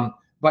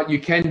 but you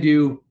can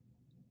do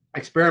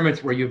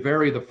experiments where you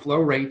vary the flow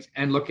rates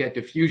and look at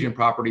diffusion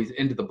properties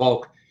into the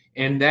bulk.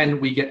 And then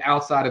we get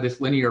outside of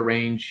this linear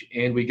range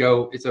and we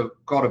go, it's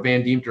called a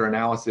Van Deemter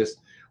analysis,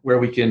 where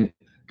we can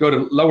go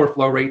to lower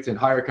flow rates and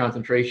higher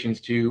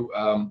concentrations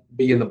to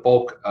be in the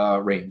bulk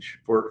range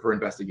for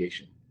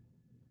investigation.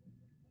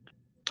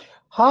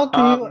 How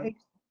do you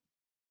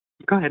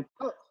go ahead.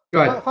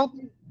 Go ahead.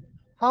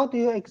 How do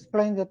you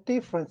explain the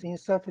difference in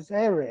surface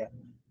area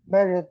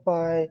measured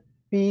by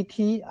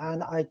BT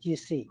and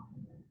iGC?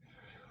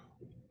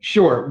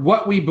 Sure.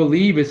 What we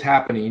believe is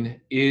happening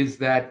is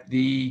that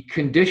the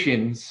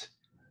conditions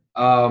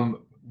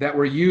that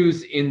were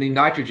used in the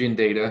nitrogen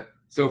data,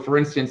 so for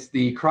instance,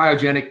 the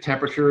cryogenic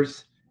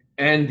temperatures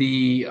and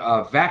the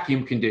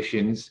vacuum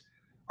conditions,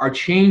 are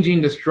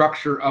changing the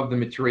structure of the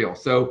material.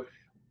 So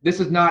this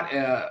is not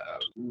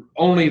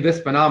only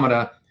this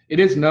phenomena. It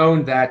is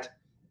known that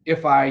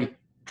if I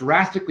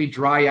drastically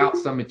dry out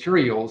some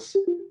materials,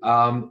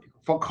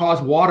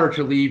 cause water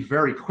to leave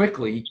very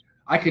quickly,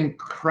 I can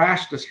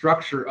crash the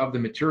structure of the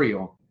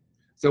material.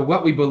 So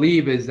what we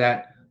believe is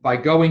that by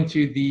going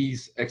to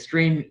these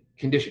extreme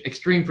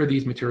for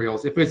these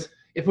materials, if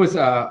it was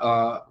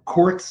a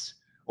quartz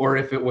or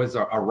if it was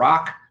a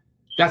rock,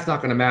 that's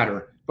not going to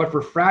matter. But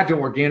for fragile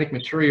organic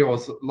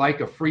materials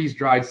like a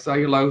freeze-dried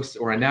cellulose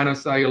or a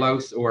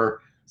nano-cellulose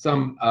or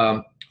some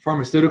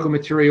pharmaceutical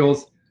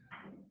materials,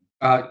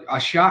 a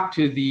shock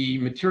to the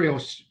material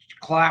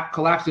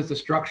collapses the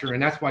structure,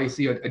 and that's why you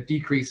see a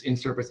decrease in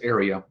surface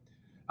area.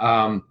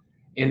 And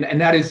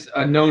that is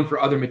known for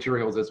other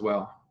materials as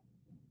well.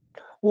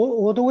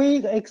 Would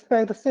we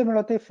expect a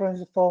similar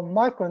difference for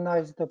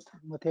micronized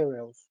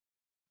materials?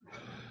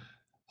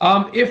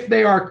 If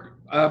they are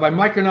by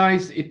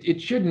micronized,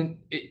 it shouldn't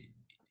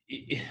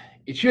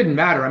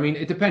matter. I mean,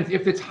 it depends.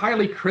 If it's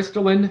highly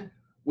crystalline,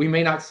 we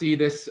may not see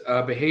this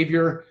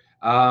behavior.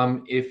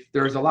 If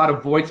there's a lot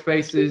of void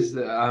spaces,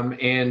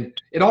 and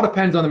it all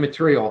depends on the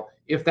material.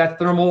 If that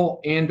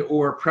thermal and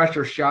or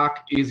pressure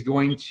shock is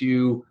going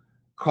to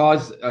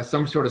cause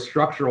some sort of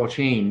structural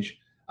change,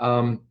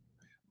 the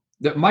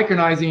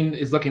micronizing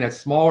is looking at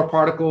smaller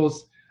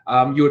particles.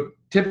 You would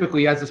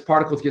typically, as these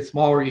particles get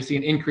smaller, you see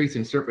an increase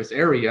in surface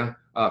area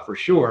for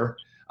sure.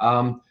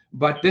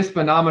 But this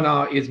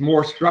phenomena is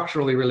more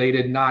structurally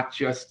related, not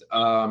just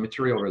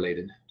material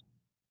related.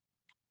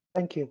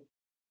 Thank you.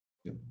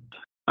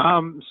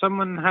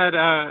 Someone had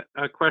a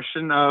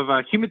question of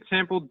humid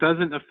sample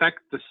doesn't affect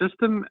the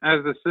system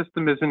as the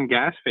system is in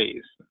gas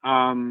phase.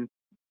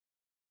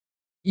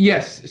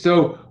 Yes.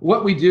 So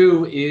what we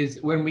do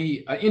is when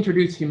we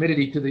introduce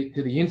humidity to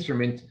the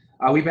instrument,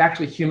 we've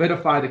actually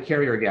humidified the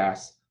carrier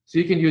gas. So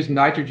you can use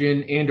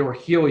nitrogen and or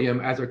helium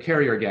as our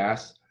carrier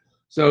gas.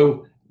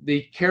 So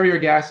the carrier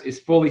gas is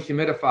fully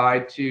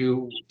humidified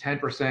to 10%,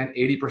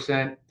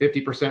 80%,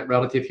 50%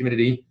 relative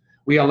humidity.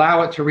 We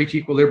allow it to reach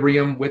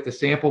equilibrium with the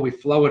sample. We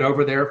flow it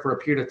over there for a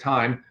period of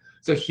time.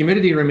 So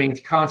humidity remains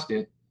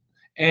constant.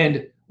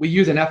 And we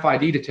use an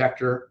FID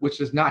detector, which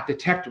does not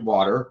detect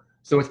water.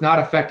 So it's not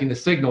affecting the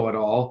signal at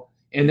all.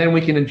 And then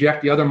we can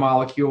inject the other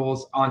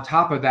molecules on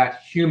top of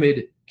that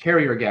humid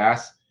carrier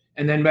gas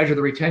and then measure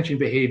the retention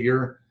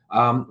behavior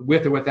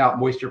with or without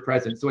moisture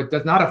present. So it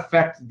does not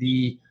affect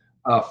the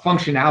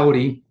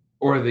functionality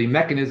or the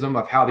mechanism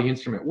of how the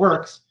instrument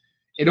works.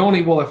 It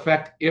only will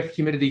affect if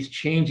humidity is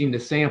changing the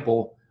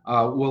sample,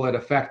 will it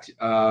affect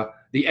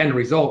the end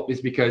result,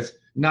 is because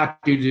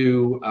not due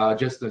to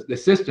just the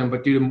system,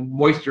 but due to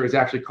moisture is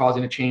actually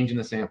causing a change in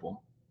the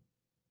sample.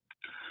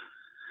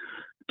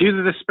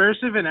 Do the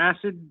dispersive and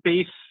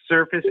acid-base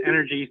surface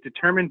energies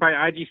determined by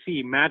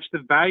iGC match the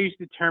values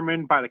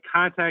determined by the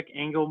contact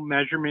angle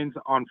measurements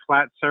on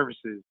flat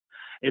surfaces?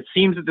 It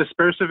seems the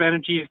dispersive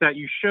energies that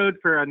you showed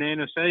for a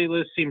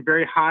nano-cellulose seem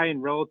very high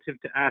in relative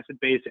to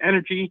acid-base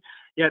energy,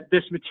 yet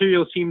this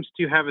material seems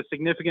to have a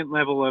significant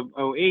level of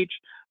OH,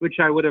 which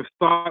I would have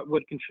thought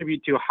would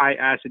contribute to a high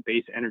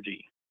acid-base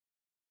energy.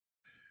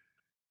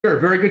 Sure,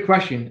 very good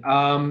question.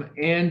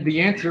 And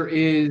the answer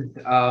is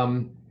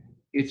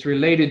it's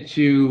related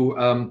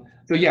to,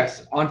 so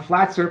yes, on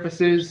flat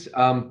surfaces,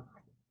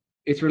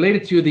 it's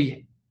related to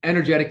the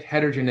energetic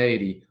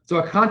heterogeneity. So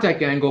a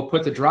contact angle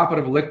puts a droplet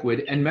of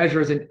liquid and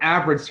measures an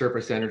average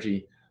surface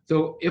energy.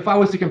 So if I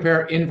was to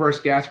compare inverse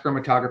gas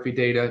chromatography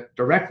data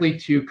directly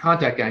to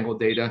contact angle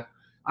data,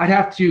 I'd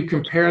have to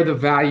compare the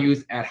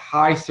values at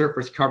high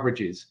surface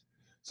coverages.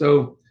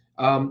 So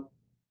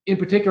in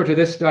particular to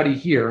this study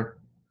here,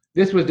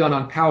 this was done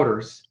on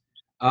powders.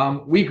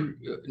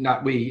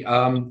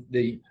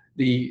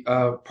 The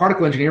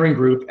particle engineering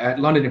group at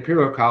London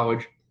Imperial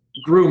College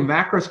grew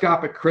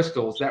macroscopic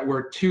crystals that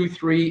were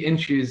 2-3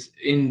 inches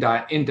in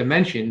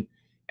dimension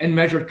and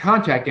measured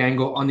contact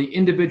angle on the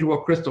individual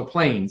crystal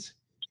planes.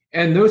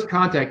 And those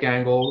contact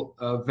angle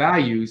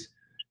values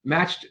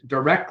matched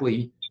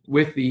directly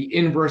with the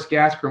inverse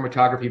gas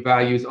chromatography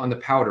values on the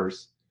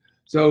powders.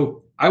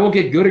 So I will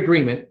get good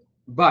agreement,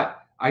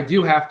 but I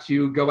do have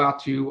to go out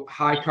to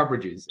high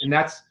coverages. And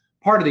that's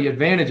part of the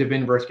advantage of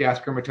inverse gas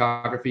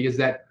chromatography, is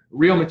that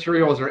real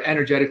materials are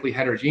energetically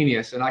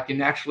heterogeneous, and I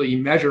can actually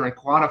measure and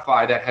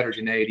quantify that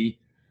heterogeneity,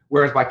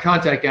 whereas by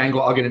contact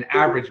angle, I'll get an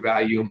average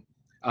value.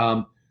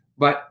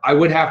 But I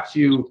would have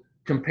to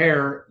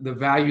compare the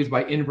values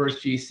by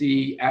inverse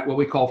GC at what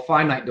we call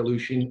finite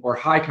dilution or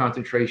high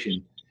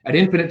concentration. At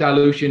infinite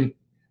dilution,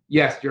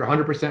 yes, you're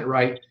 100%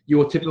 right. You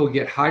will typically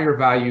get higher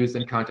values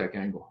than contact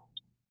angle.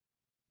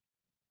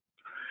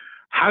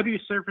 How do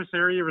surface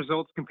area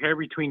results compare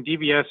between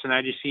DBS and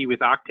IGC with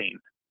octane?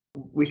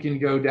 We can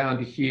go down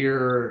to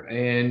here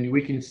and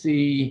we can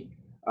see,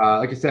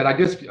 like I said, I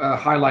just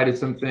highlighted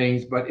some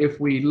things, but if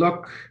we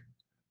look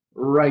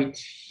right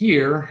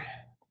here,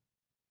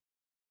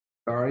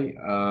 sorry,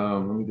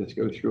 let me just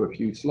go through a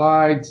few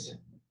slides.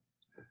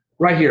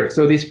 Right here,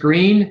 so this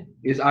green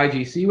is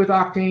IGC with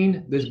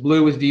octane, this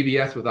blue is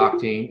DBS with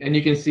octane, and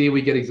you can see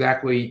we get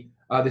exactly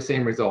the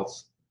same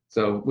results.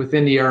 So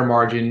within the error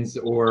margins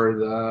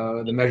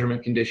or the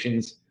measurement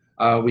conditions,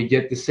 we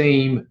get the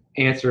same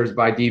answers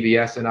by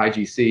DBS and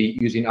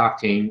IGC using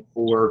octane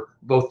for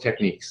both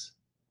techniques.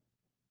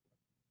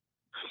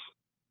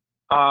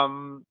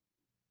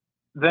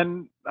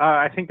 Then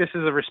I think this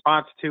is a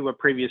response to a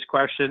previous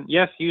question.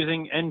 Yes,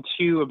 using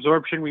N2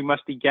 absorption, we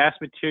must degas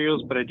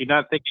materials, but I do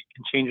not think it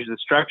can change the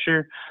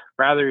structure.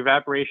 Rather,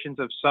 evaporations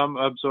of some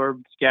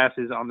absorbed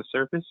gases on the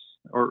surface,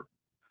 or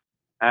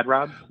add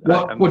rods?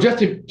 Well, just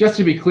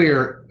to be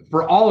clear,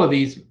 for all of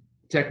these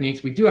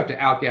techniques, we do have to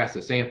outgas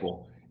the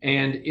sample.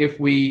 And if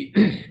we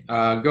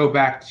go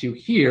back to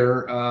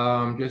here,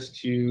 just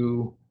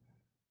to,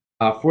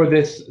 for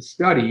this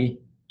study,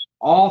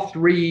 all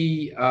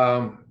three,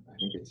 I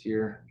think it's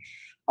here,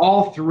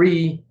 all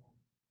three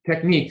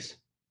techniques,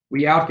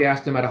 we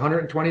outgassed them at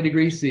 120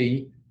 degrees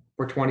C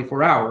for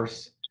 24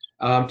 hours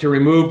to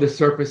remove the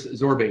surface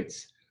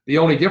sorbates. The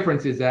only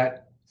difference is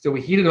that, so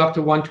we heated them up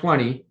to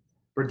 120.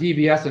 For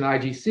DBS and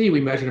IGC, we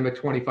measured them at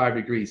 25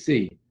 degrees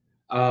C.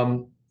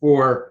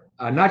 For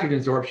nitrogen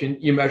absorption,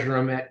 you measure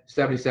them at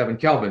 77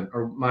 Kelvin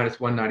or minus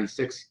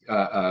 196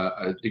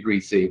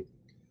 degrees C.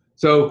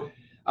 So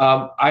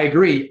I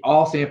agree,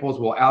 all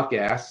samples will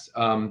outgas.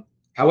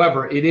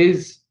 However, it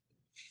is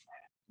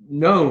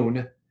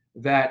known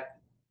that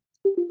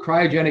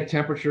cryogenic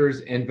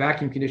temperatures and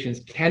vacuum conditions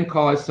can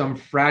cause some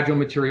fragile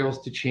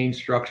materials to change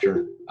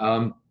structure.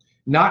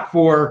 Not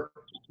for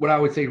what I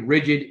would say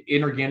rigid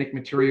inorganic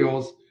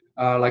materials,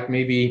 like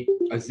maybe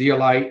a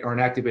zeolite or an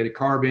activated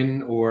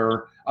carbon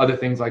or other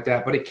things like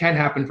that, but it can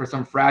happen for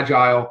some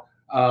fragile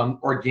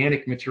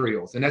organic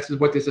materials. And that's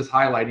what this is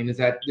highlighting, is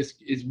that this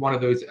is one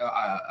of those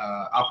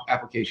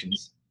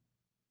applications.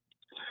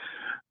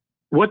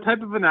 What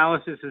type of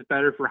analysis is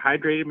better for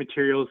hydrated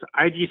materials,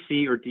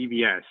 IGC or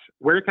DBS?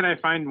 Where can I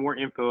find more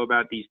info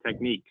about these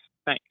techniques?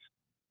 Thanks.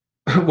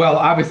 Well,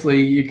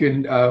 obviously, you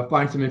can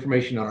find some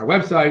information on our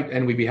website,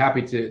 and we'd be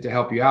happy to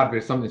help you out if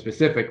there's something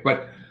specific.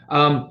 But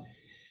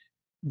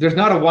there's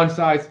not a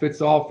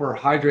one-size-fits-all for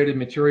hydrated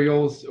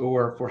materials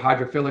or for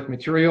hydrophilic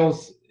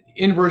materials.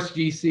 Inverse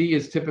GC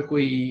is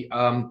typically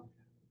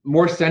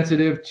more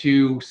sensitive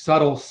to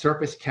subtle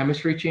surface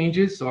chemistry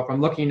changes. So if I'm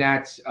looking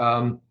at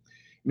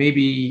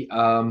maybe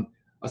a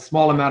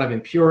small amount of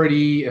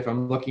impurity, if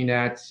I'm looking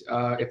at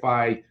if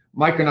I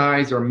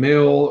micronize or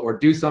mill or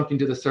do something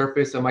to the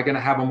surface, am I going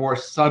to have a more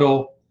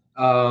subtle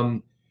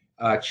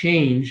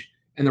change?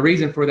 And the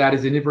reason for that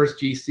is that inverse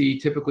GC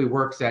typically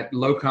works at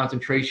low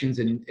concentrations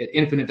and at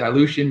infinite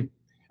dilution.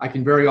 I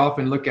can very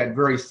often look at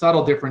very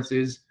subtle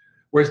differences,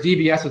 whereas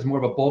DBS is more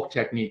of a bulk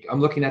technique.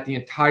 I'm looking at the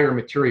entire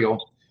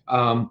material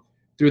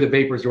through the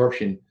vapor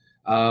absorption.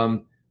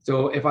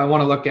 So if I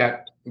want to look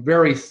at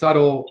very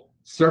subtle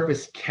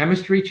surface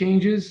chemistry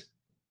changes,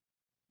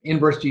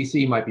 inverse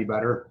GC might be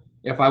better.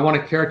 If I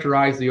want to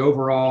characterize the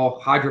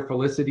overall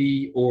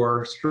hydrophilicity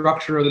or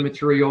structure of the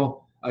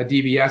material,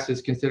 DBS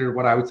is considered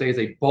what I would say is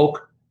a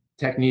bulk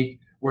technique,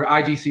 where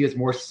IGC is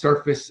more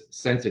surface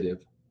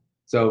sensitive.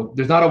 So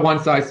there's not a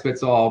one size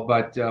fits all,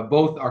 but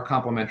both are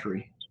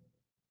complementary.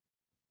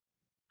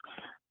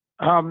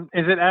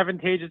 Is it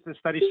advantageous to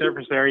study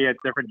surface area at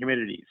different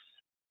humidities?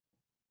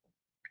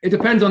 It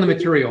depends on the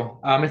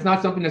material. It's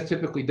not something that's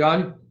typically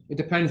done. It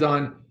depends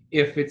on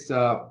if it's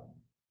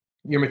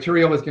your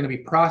material is going to be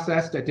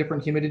processed at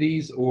different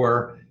humidities,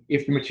 or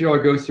if the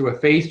material goes through a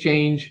phase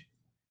change.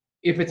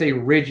 If it's a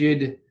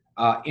rigid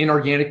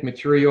inorganic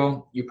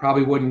material, you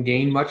probably wouldn't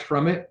gain much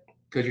from it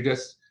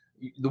because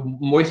the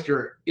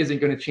moisture isn't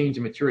going to change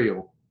the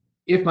material.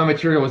 If my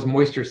material is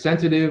moisture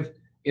sensitive,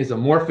 is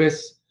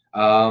amorphous,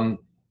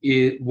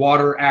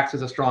 water acts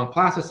as a strong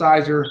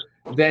plasticizer,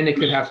 then it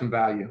could have some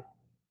value.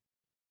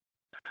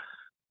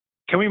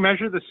 Can we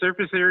measure the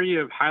surface area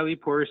of highly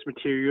porous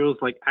materials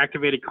like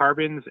activated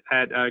carbons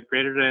at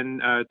greater than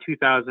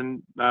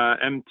 2000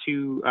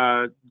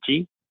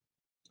 M2G?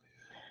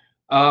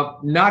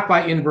 Not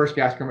by inverse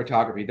gas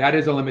chromatography. That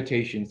is a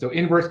limitation. So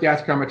inverse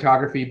gas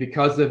chromatography,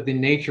 because of the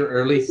nature,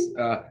 or at least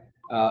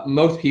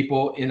most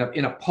people in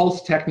a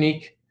pulse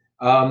technique,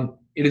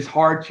 it is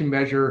hard to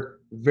measure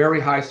very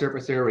high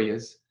surface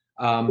areas.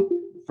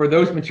 For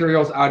those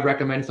materials, I'd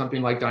recommend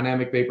something like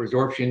dynamic vapor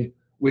absorption,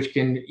 which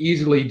can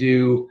easily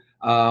do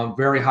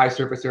very high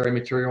surface area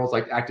materials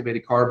like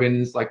activated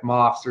carbons, like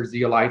MOFs or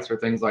zeolites or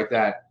things like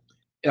that.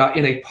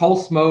 In a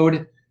pulse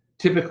mode,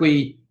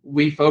 typically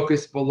we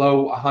focus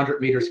below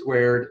 100 meters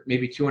squared,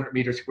 maybe 200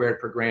 meters squared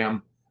per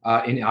gram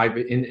in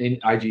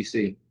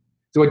iGC.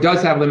 So it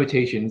does have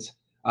limitations.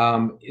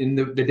 In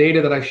the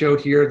data that I showed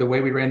here, the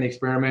way we ran the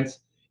experiments,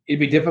 it'd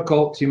be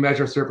difficult to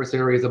measure surface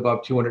areas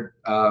above 200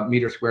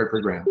 meters squared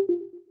per gram.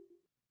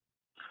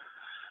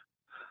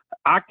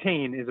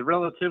 Octane is a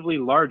relatively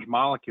large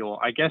molecule.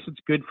 I guess it's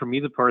good for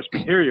mealy porous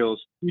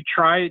materials. You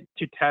try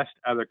to test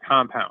other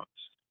compounds.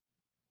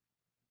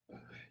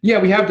 Yeah,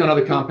 we have done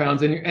other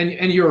compounds,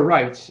 and you're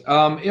right.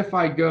 If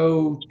I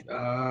go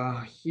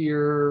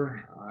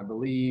here, I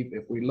believe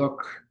if we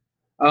look,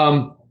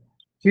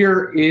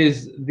 here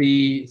is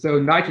so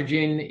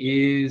nitrogen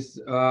is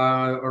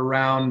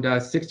around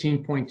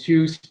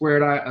 16.2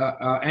 squared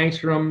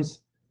angstroms.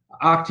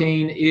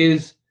 Octane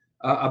is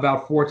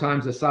about 4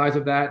 times the size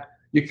of that.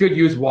 You could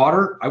use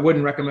water. I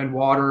wouldn't recommend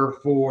water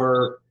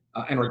for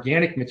an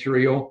organic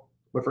material,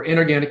 but for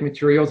inorganic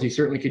materials, you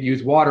certainly could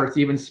use water. It's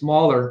even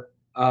smaller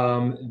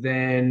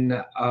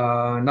than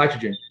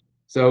nitrogen.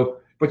 So,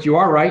 but you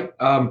are right.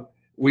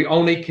 We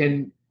only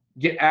can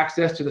get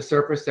access to the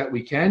surface that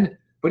we can.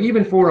 But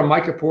even for a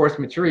microporous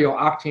material,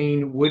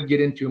 octane would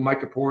get into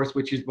microporous,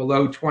 which is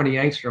below 20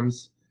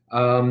 angstroms.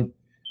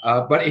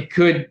 But it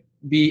could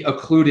be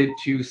occluded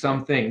to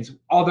some things.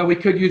 Although we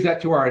could use that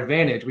to our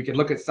advantage. We could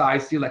look at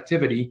size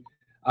selectivity,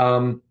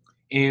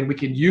 and we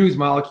can use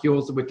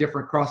molecules with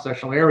different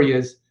cross-sectional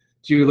areas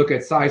to look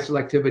at size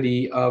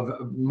selectivity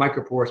of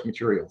microporous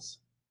materials.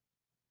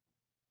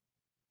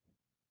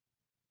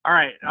 All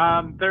right,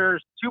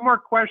 there's 2 more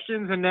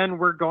questions, and then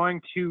we're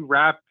going to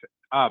wrap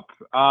up.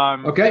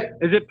 Okay.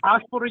 Is it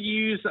possible to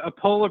use a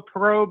polar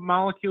probe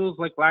molecules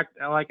like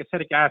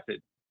acetic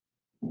acid?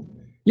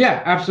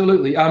 Yeah,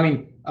 absolutely. I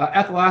mean,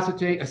 ethyl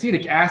acetate,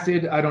 acetic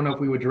acid, I don't know if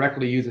we would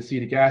directly use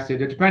acetic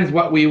acid. It depends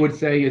what we would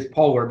say is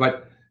polar,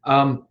 but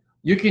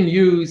you can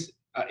use,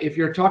 if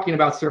you're talking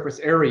about surface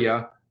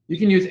area, you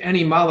can use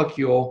any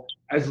molecule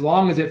as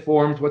long as it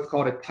forms what's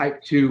called a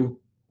type 2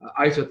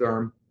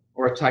 isotherm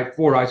or a type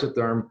 4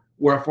 isotherm,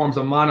 where it forms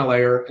a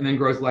monolayer and then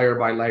grows layer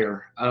by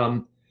layer.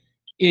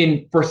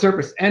 For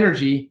surface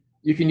energy,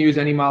 you can use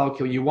any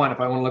molecule you want if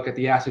I want to look at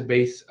the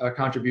acid-base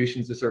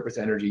contributions to surface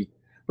energy.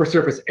 For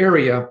surface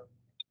area,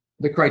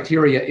 the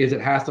criteria is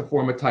it has to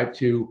form a type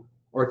 2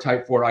 or a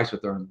type 4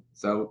 isotherm.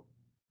 So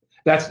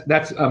that's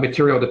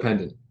material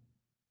dependent.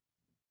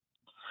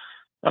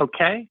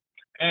 Okay.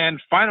 And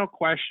final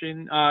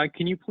question,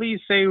 can you please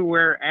say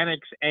where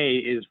Annex A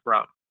is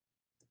from?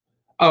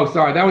 Oh,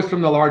 sorry, that was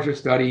from the larger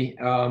study.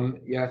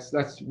 Yes,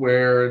 that's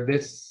where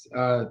this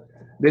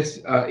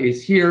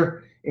is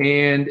here,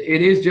 and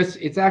it is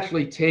it's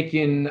actually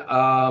taken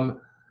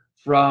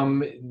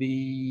from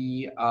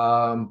the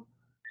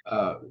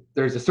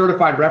there's a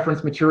certified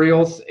reference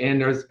materials, and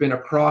there's been a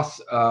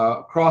cross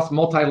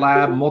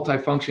multi-lab,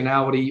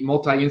 multifunctionality,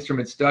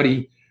 multi-instrument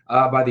study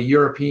by the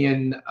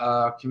European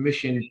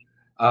Commission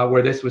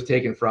where this was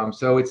taken from.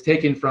 So it's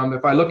taken from,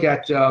 if I look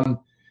at,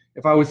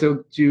 if I was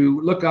to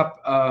look up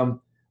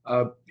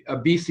a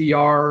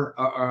BCR,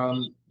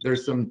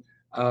 there's some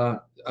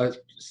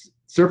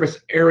surface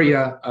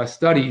area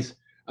studies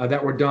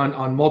that were done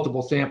on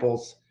multiple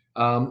samples,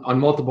 on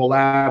multiple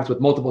labs with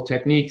multiple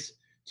techniques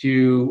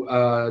to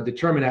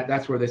determine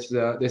that's where this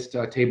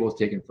table is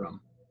taken from.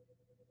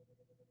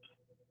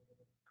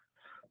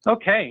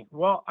 Okay,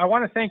 well, I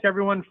want to thank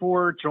everyone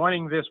for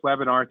joining this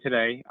webinar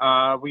today.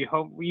 We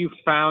hope you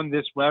found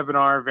this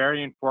webinar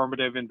very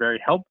informative and very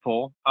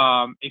helpful.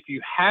 If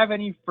you have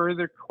any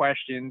further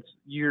questions,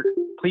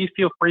 please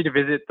feel free to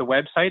visit the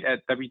website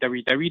at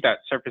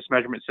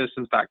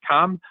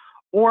www.surfacemeasurementsystems.com,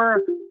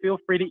 or feel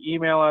free to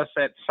email us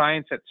at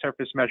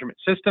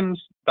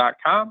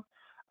science@surfacemeasurementsystems.com,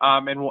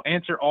 and we'll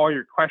answer all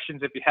your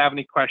questions if you have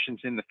any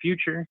questions in the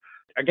future.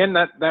 Again,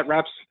 that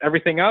wraps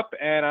everything up,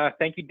 and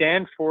thank you,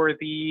 Dan, for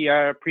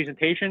the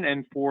presentation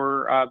and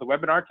for the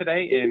webinar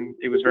today, and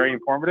it was very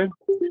informative,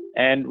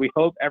 and we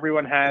hope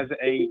everyone has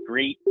a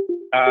great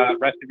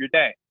rest of your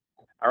day.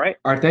 All right?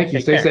 All right, thank you.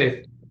 Stay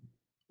safe.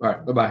 All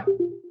right, bye-bye.